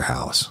up at your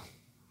house.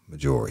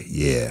 Majority,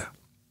 yeah.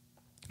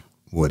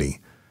 Woody,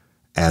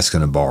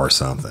 asking to borrow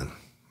something.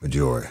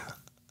 Majority,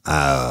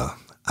 I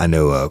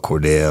know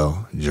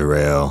Cordell,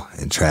 Jarrell,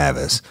 and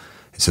Travis.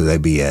 So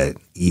they'd be at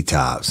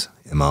E-Tops,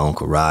 and my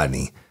Uncle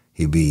Rodney,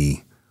 he'd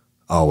be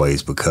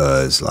always,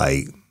 because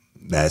like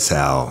that's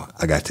how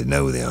I got to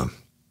know them.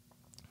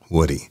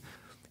 Woody,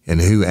 and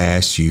who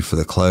asked you for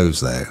the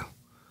clothes though?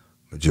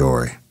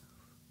 Majority,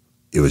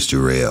 it was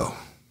Jarrell.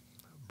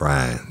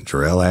 Brian,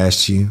 Jarrell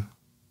asked you?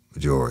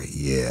 Majority,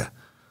 yeah.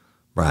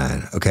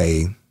 Brian,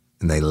 okay,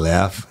 and they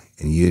left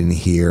and you didn't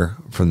hear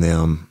from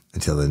them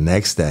until the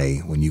next day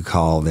when you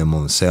called them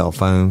on the cell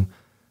phone?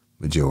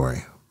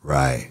 Majority,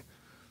 right.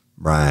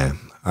 Brian,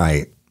 all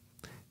right,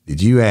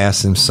 did you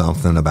ask them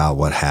something about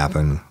what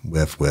happened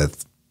with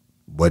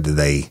what did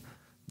they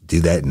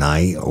do that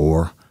night?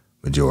 Or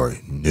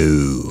Majority,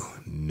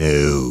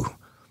 no,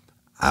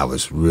 I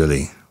was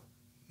really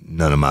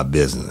none of my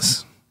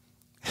business.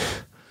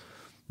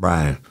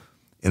 Brian,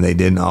 and they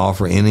didn't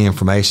offer any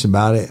information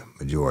about it?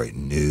 Majority,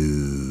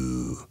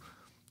 no.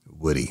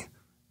 Woody,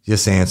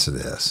 just answer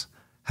this.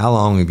 How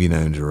long have you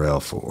known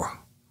Jarrell for?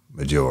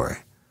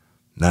 Majority,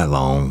 not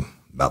long,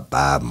 about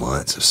 5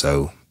 months or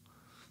so.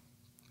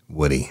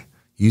 Woody,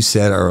 you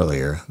said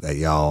earlier that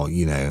y'all,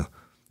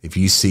 if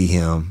you see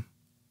him,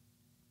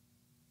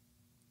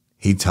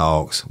 he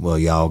talks, well,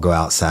 y'all go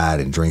outside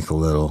and drink a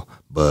little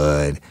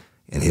bud,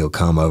 and he'll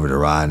come over to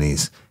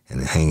Rodney's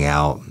and hang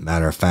out.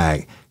 Matter of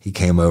fact, he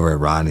came over at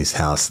Rodney's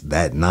house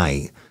that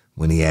night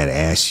when he had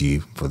asked you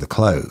for the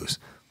clothes.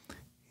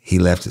 He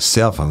left his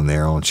cell phone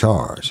there on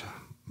charge.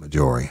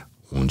 Majority,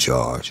 on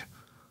charge.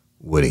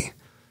 Woody,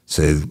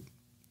 so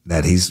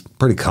that he's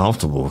pretty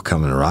comfortable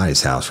coming to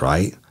Rodney's house,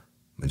 right?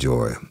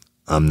 Majority,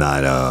 I'm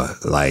not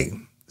like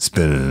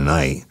spending the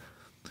night.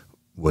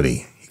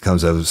 Woody, he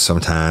comes over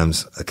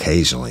sometimes,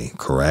 occasionally,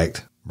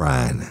 correct?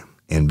 Brian,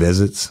 and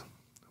visits?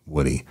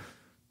 Woody,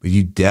 but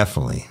you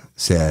definitely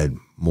said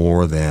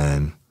more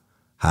than,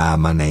 hi,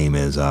 my name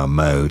is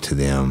Mo to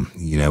them.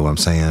 You know what I'm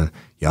saying?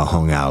 Y'all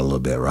hung out a little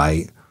bit,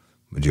 right?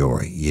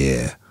 Majority,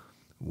 yeah.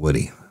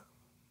 Woody,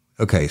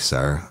 okay,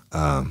 sir.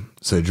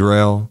 So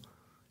Jarrell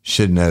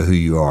should know who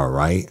you are,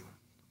 right?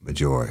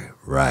 Majority,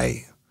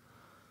 right.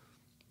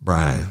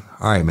 Brian,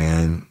 all right,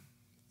 man.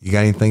 You got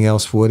anything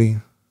else, Woody?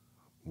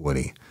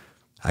 Woody,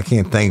 I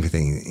can't think of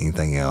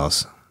anything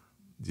else.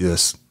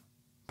 Just,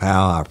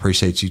 pal, I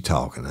appreciate you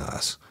talking to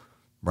us.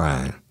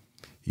 Brian,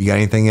 you got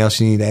anything else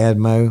you need to add,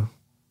 Mo?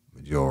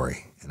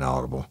 Majority,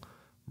 inaudible.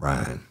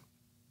 Brian,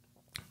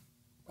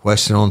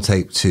 question on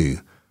tape 2.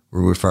 We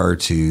refer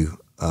to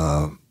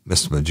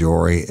Mr.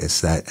 Majority.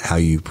 Is that how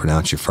you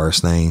pronounce your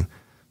first name?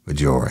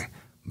 Majority.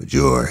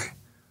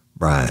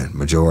 Brian,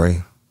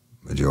 Majority.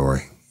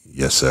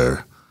 Yes,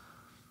 sir.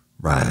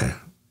 Brian,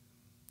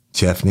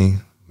 Cheffney.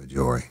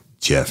 Majority.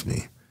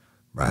 Cheffney.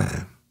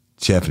 Brian,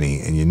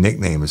 Cheffney, and your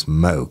nickname is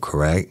Mo,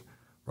 correct?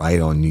 Right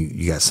on you.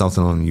 You got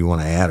something on you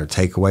want to add or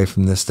take away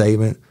from this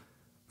statement?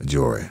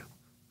 Majority.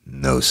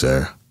 No,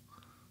 sir.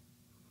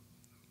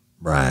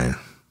 Brian,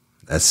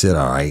 that's it,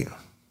 all right.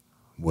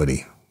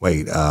 Woody,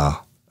 wait,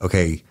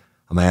 okay,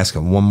 I'm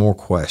asking one more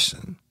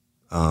question.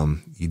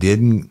 You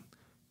didn't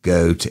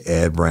go to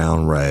Ed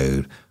Brown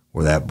Road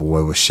where that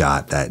boy was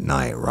shot that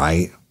night,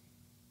 right?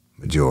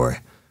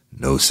 Majority,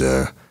 no,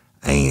 sir.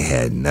 I ain't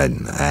had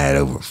nothing. I had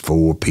over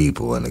 4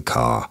 people in the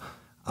car.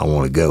 I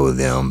want to go with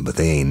them, but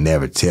they ain't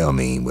never tell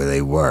me where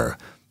they were.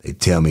 They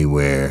tell me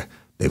where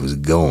they was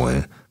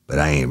going, but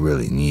I ain't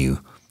really knew.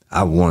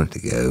 I wanted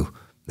to go.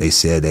 They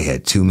said they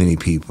had too many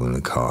people in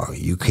the car.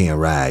 You can't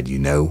ride,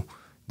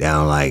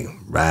 down like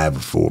ride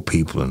with 4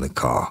 people in the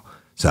car.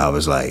 So I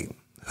was like,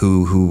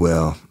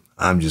 well,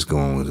 I'm just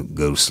going to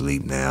go to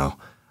sleep now.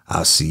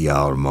 I'll see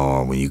y'all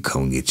tomorrow when you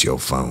come get your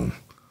phone.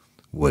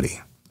 Woody.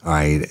 All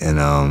right. And,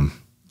 all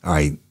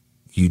right.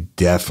 You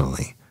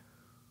definitely,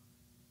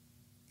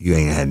 you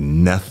ain't had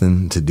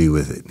nothing to do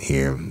with it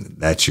here.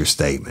 That's your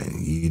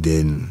statement. You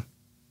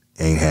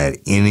ain't had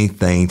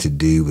anything to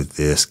do with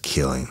this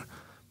killing.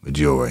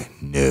 Majority,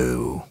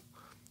 no.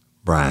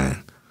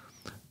 Brian,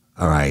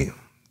 all right.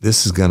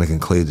 This is going to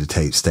conclude the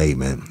tape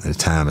statement. The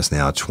time is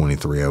now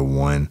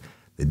 23:01.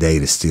 The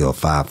date is still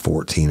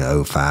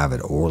 5/14/05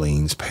 at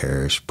Orleans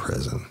Parish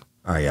Prison.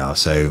 All right, y'all.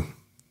 So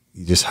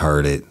you just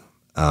heard it.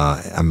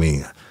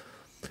 The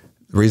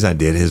reason I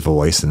did his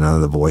voice and none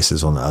of the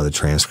voices on the other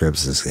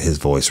transcripts is his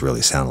voice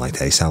really sounded like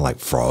that. He sounded like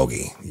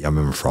Froggy. Y'all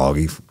remember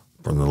Froggy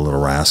from the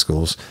Little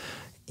Rascals?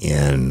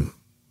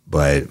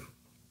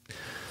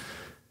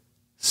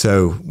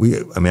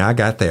 I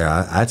got there.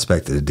 I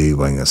expected the dude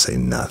wasn't going to say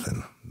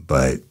nothing,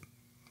 but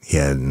he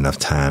had enough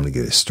time to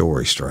get his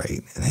story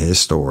straight. And his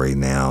story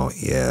now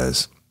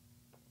is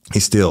he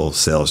still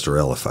sells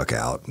Jarrell the fuck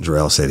out.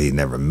 Jarrell said he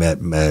never met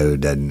Mo,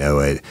 doesn't know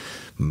it.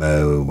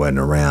 Mo wasn't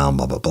around,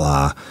 blah, blah,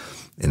 blah.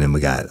 And then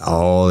we got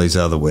all these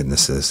other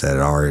witnesses that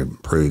had already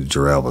proved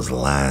Jarrell was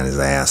lying his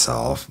ass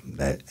off.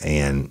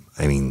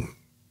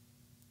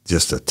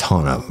 Just a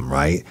ton of them,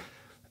 right?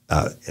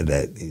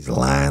 That he's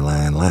lying.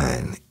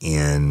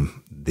 And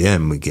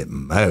then we get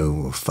Mo.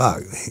 Well,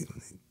 fuck.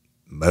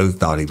 Mo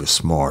thought he was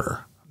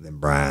smarter than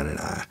Brian and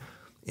I.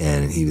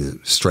 And he was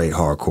a straight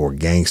hardcore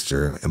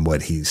gangster. And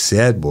what he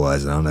said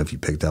was, I don't know if you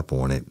picked up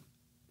on it,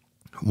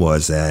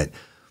 was that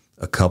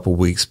a couple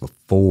weeks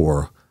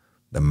before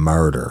the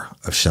murder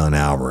of Sean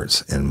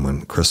Alberts and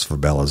when Christopher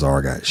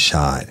Belazar got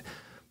shot,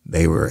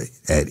 they were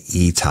at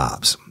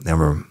E-Tops.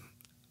 Remember,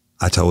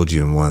 I told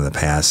you in one of the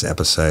past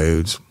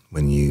episodes,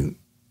 when you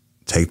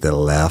take the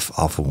left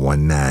off of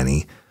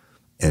 190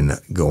 and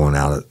going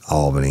out of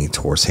Albany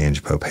towards San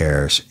Jacinto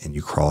Parish, and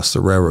you cross the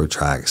railroad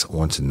tracks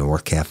onto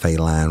North Cafe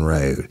Line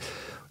Road.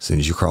 As soon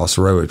as you cross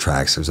the railroad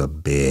tracks, there's a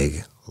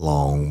big,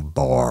 long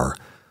bar,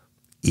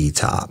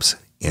 E-Tops.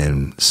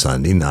 And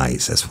Sunday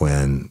nights, that's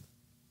when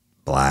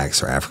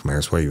blacks or African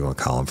Americans, whatever you want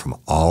to call them, from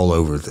all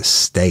over the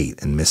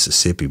state and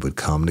Mississippi would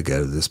come to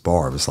go to this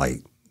bar. It was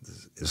like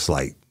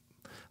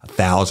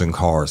 1,000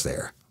 cars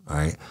there, all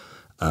right?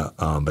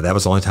 But that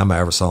was the only time I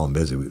ever saw them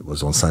busy. It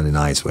was on Sunday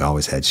nights. We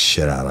always had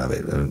shit out of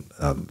it,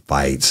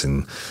 fights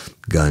and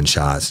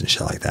gunshots and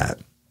shit like that.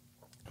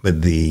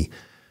 But the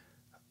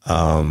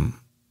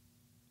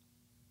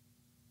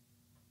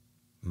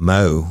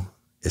Mo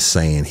is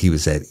saying he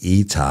was at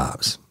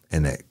E-Tops,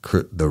 and that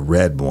the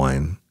red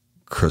one,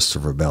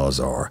 Christopher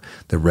Belazar,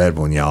 the red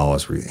one, y'all,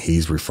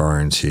 he's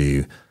referring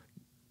to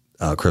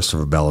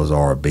Christopher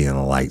Belazar being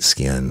a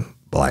light-skinned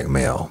black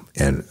male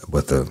and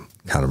with a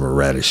kind of a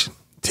reddish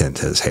tint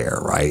to his hair,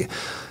 right?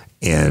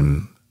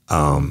 And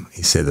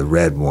he said the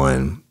red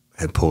one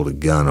had pulled a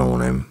gun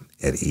on him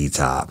at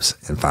E-Tops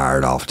and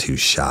fired off 2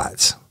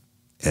 shots.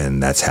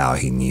 And that's how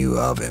he knew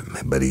of him.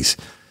 But he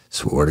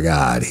swore to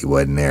God he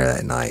wasn't there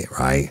that night,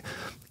 right?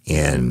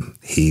 And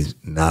he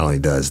not only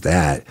does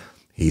that,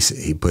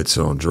 he puts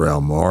it on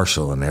Jarrell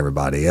Marshall and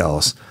everybody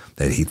else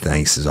that he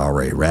thinks is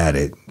already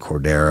ratted,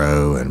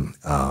 Cordero and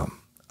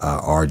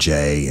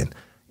RJ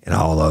and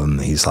all of them.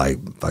 He's like,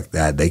 fuck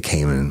that. They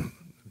came and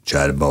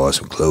tried to borrow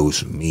some clothes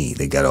from me.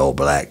 They got all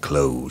black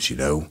clothes, you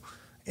know,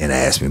 and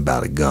asked me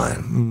about a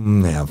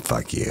gun. Yeah,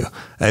 fuck you.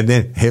 And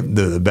then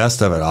the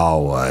best of it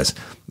all was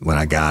when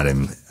I got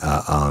him,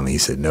 he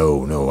said,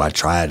 no, I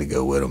tried to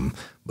go with him,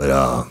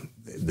 but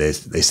they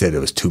said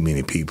there was too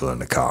many people in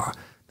the car.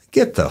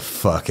 Get the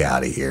fuck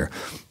out of here.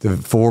 The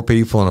 4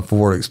 people in a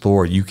Ford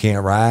Explorer, you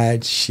can't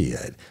ride?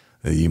 Shit.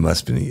 You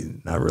must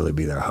not really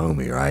be their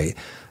homie, right?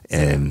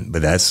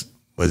 But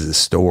was the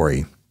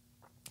story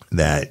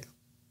that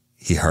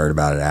he heard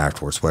about it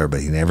afterwards, whatever,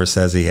 but he never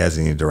says he has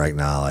any direct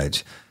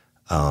knowledge.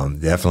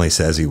 Definitely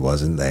says he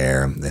wasn't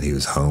there, that he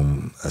was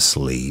home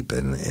asleep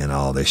and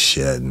all this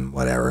shit and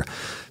whatever.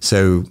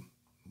 So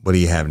what do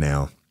you have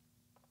now?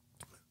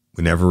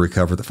 We never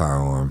recovered the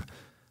firearm.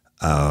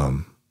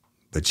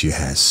 But you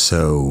had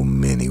so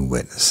many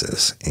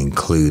witnesses,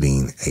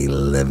 including a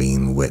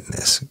living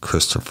witness,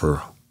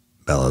 Christopher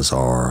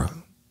Belazar.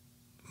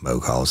 Mo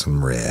calls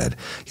him Red.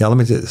 Yeah, let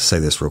me just say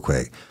this real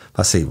quick. If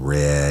I say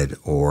Red,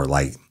 or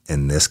like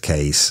in this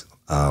case,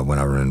 when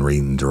I've been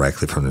reading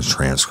directly from the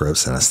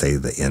transcripts and I say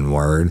the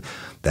N-word,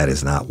 that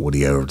is not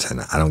Woody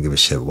Overton. I don't give a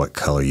shit what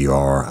color you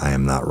are. I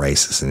am not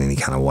racist in any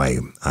kind of way.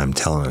 I'm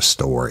telling a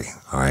story,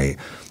 all right?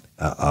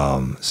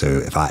 So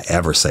if I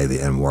ever say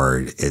the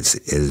N-word, it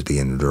is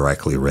being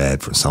directly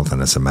read from something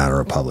that's a matter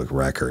of public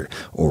record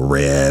or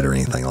read or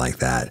anything like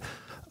that.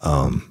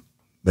 But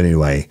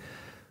anyway,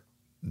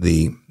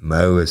 the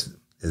Mo is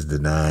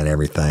denying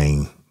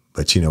everything,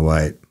 but you know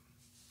what?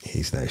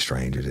 He's no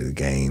stranger to the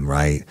game,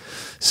 right?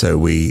 So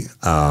we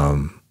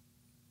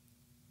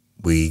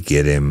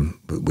get him,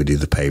 we do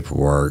the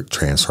paperwork,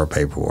 transfer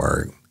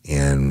paperwork,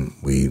 and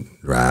we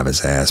drive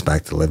his ass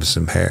back to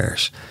Livingston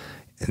Parish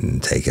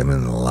and take him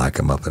and lock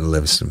him up in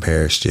Livingston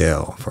Parish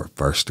jail for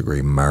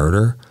first-degree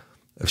murder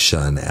of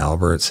Sean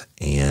Alberts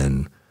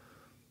and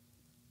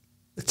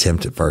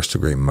attempted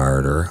first-degree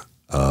murder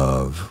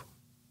of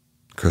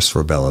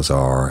Christopher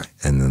Belazar,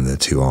 and then the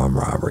 2 armed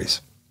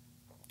robberies.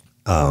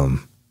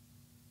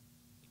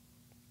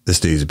 This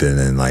dude's been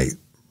in like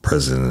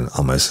prison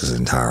almost his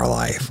entire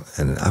life,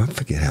 and I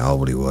forget how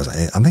old he was.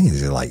 I think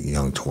he's in like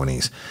young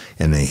 20s,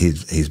 and then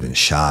he's been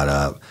shot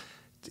up.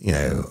 You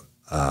know,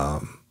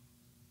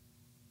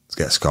 he's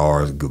got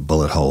scars,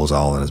 bullet holes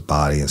all in his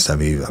body and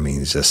stuff.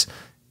 It's just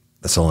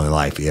that's the only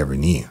life he ever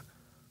knew.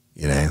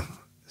 You know.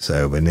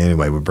 So, but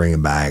anyway, we bring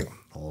him back,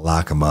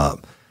 lock him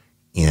up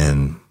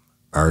in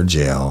our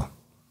jail.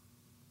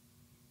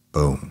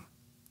 Boom.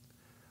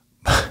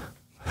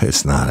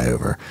 It's not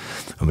over.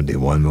 I'm going to do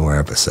one more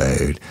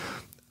episode.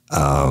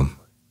 On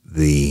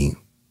the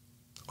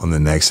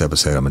next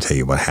episode, I'm going to tell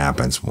you what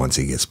happens once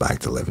he gets back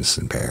to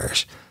Livingston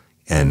Parish.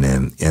 And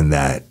then in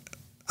that,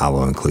 I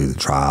will include the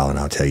trial, and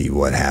I'll tell you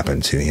what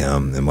happened to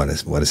him and what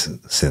has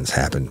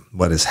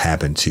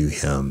happened to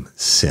him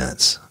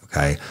since.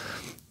 Okay.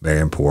 Very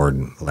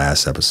important.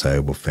 Last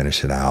episode, we'll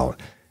finish it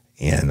out.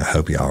 And I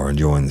hope y'all are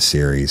enjoying the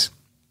series.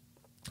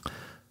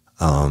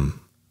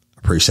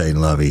 Appreciate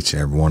and love each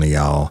and every one of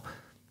y'all.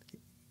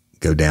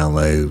 Go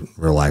download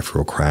Real Life,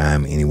 Real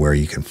Crime anywhere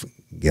you can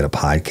get a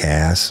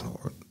podcast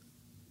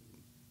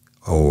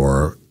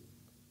or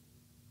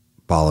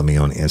follow me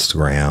on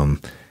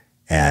Instagram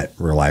at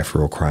Real Life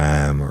Real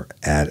Crime or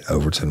at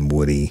Overton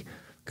Woody.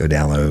 Go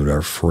download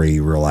our free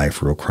Real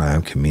Life Real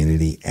Crime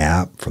community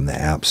app from the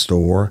App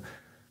Store.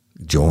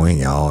 Join,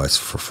 y'all. It's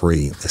for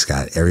free. It's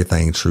got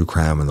everything true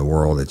crime in the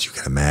world that you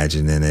can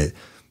imagine in it.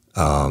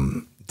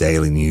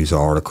 Daily news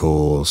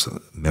articles,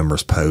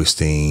 members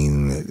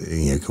posting,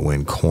 you can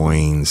win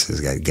coins.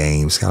 It's got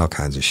games, it's got all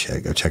kinds of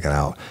shit. Go check it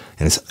out.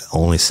 And it's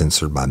only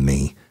censored by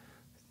me.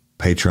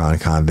 Patreon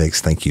convicts,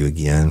 thank you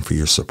again for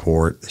your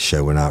support. The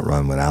show would not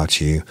run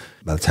without you.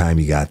 By the time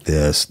you got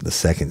this, the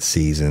second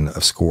season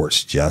of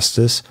Scorched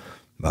Justice,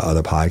 my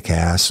other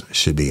podcast,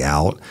 should be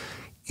out.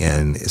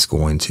 And I'm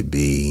going to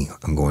be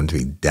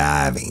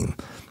diving.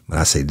 When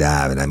I say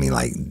diving, I mean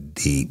like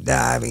deep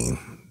diving.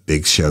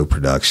 Big show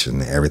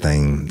production,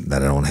 everything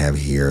that I don't have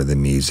here, the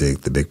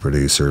music, the big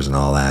producers and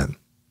all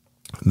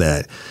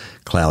that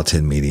Cloud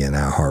 10 Media and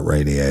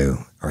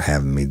iHeartRadio are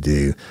having me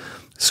do.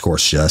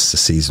 Scorched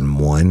Justice Season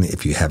 1,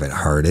 if you haven't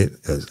heard it,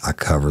 I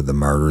covered the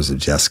murders of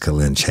Jessica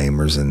Lynn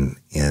Chambers in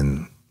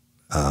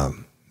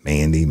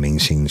Mandy Ming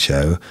Sheen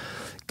show.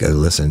 Go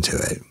listen to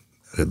it.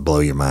 It'll blow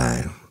your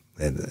mind.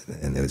 And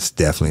it's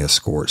definitely a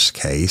scorched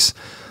case.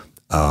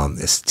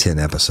 It's 10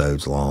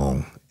 episodes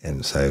long.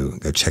 And so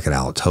go check it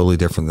out. Totally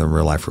different than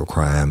Real Life Real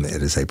Crime.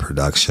 It is a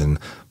production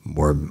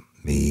where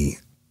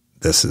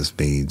this is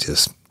me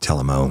just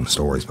telling my own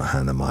stories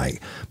behind the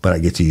mic. But I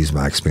get to use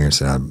my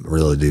experience, and I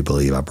really do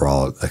believe I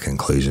brought a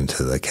conclusion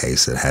to the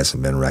case that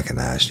hasn't been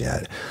recognized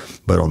yet.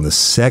 But on the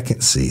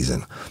second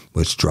season,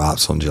 which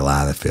drops on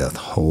July the 5th,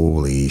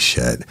 holy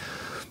shit,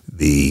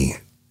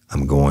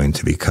 I'm going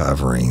to be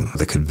covering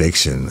the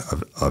conviction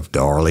of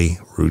Darlie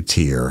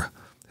Routier,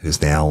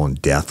 who's now on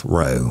death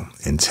row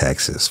in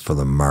Texas for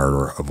the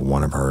murder of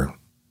one of her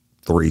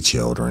 3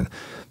 children.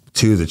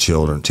 Two of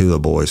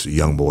the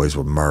young boys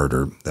were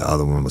murdered. The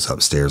other one was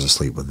upstairs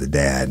asleep with the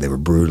dad. They were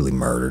brutally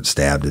murdered,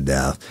 stabbed to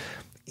death.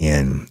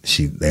 And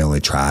they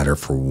only tried her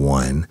for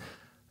one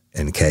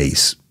in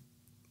case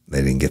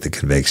they didn't get the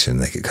conviction.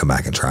 They could come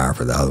back and try her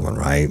for the other one,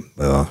 right?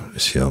 Well,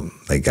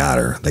 they got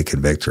her. They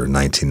convicted her in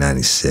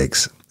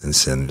 1996 and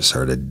sentenced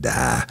her to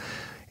die.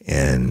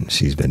 And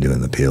she's been doing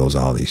the appeals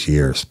all these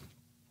years.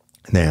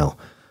 Now,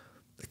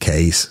 the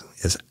case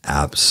is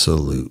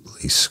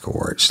absolutely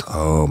scorched.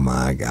 Oh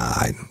my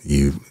God.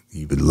 You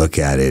would look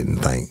at it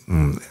and think,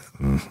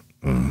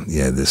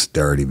 yeah, this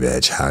dirty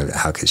bitch,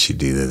 how could she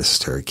do this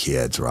to her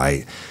kids,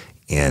 right?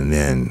 And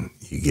then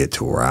you get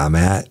to where I'm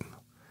at,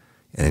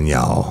 and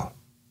y'all,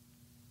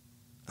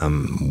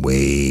 I'm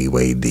way,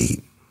 way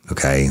deep,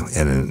 okay?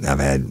 And I've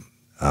had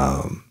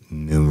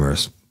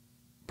numerous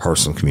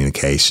personal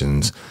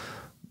communications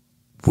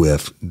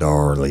with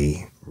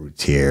Darlie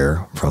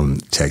Routier from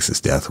Texas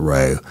Death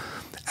Row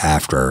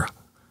after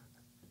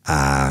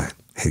I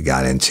had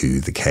got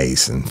into the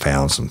case and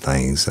found some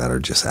things that are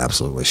just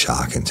absolutely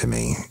shocking to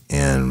me.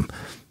 And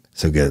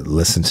so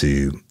listen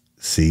to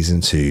Season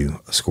 2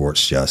 of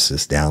Scorched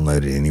Justice.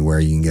 Download it anywhere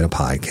you can get a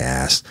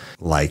podcast.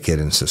 Like it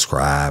and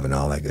subscribe and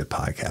all that good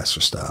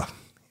podcaster stuff.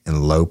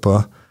 And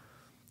Lopa,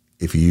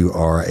 if you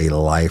are a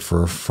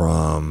lifer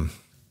from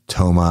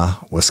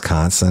Tomah,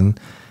 Wisconsin,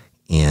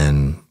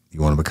 and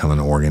you want to become an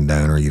organ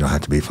donor, you don't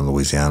have to be from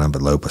Louisiana,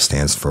 but LOPA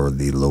stands for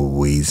the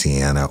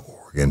Louisiana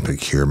Organ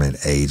Procurement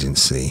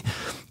Agency.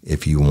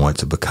 If you want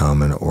to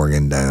become an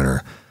organ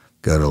donor,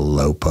 go to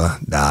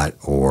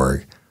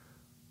lopa.org,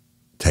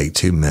 take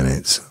 2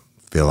 minutes,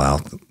 fill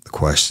out the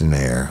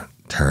questionnaire,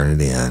 turn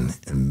it in,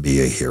 and be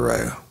a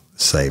hero.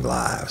 Save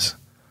lives.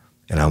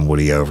 And I'm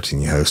Woody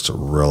Overton, your host of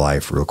Real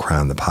Life, Real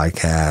Crime, the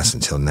podcast.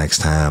 Until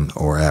next time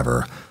or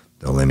ever,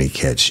 don't let me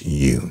catch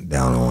you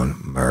down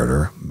on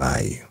Murder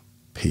Bayou.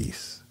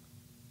 Peace.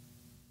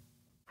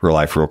 Real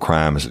Life, Real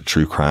Crime is a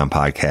true crime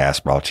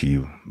podcast brought to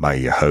you by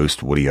your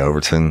host, Woody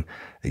Overton,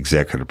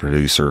 executive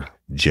producer,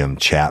 Jim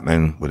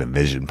Chapman with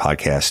Envision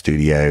Podcast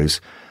Studios.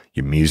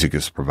 Your music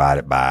is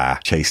provided by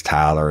Chase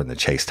Tyler and the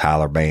Chase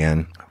Tyler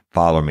Band.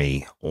 Follow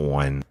me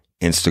on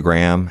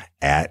Instagram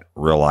at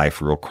Real Life,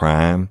 Real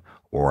Crime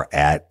or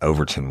at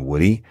Overton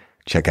Woody.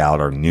 Check out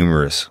our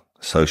numerous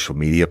social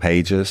media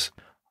pages.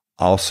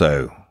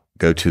 Also,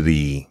 go to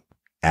the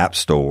App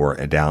Store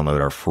and download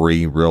our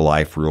free Real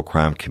Life, Real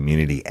Crime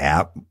community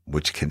app,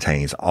 which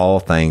contains all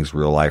things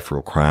real life,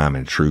 real crime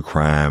and true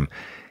crime,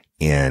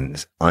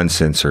 and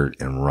uncensored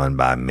and run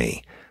by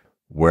me.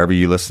 Wherever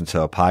you listen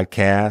to a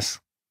podcast,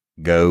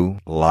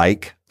 go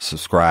like,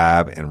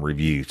 subscribe, and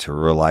review to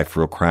Real Life,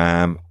 Real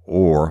Crime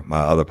or my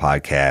other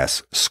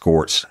podcast,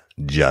 Scorched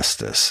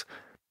Justice.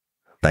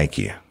 Thank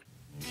you.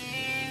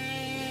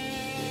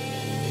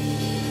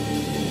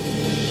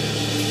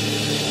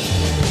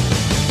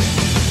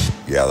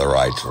 You have the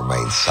right to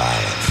remain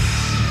silent.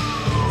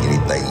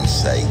 Anything you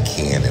say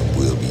can and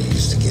will be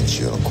used against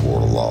you in a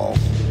court of law.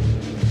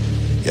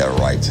 You have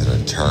a right to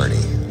an attorney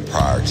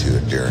prior to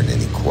and during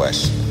any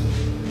question.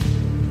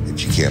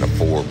 If you can't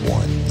afford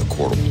one, the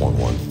court will appoint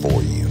one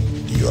for you.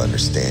 Do you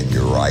understand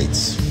your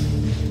rights?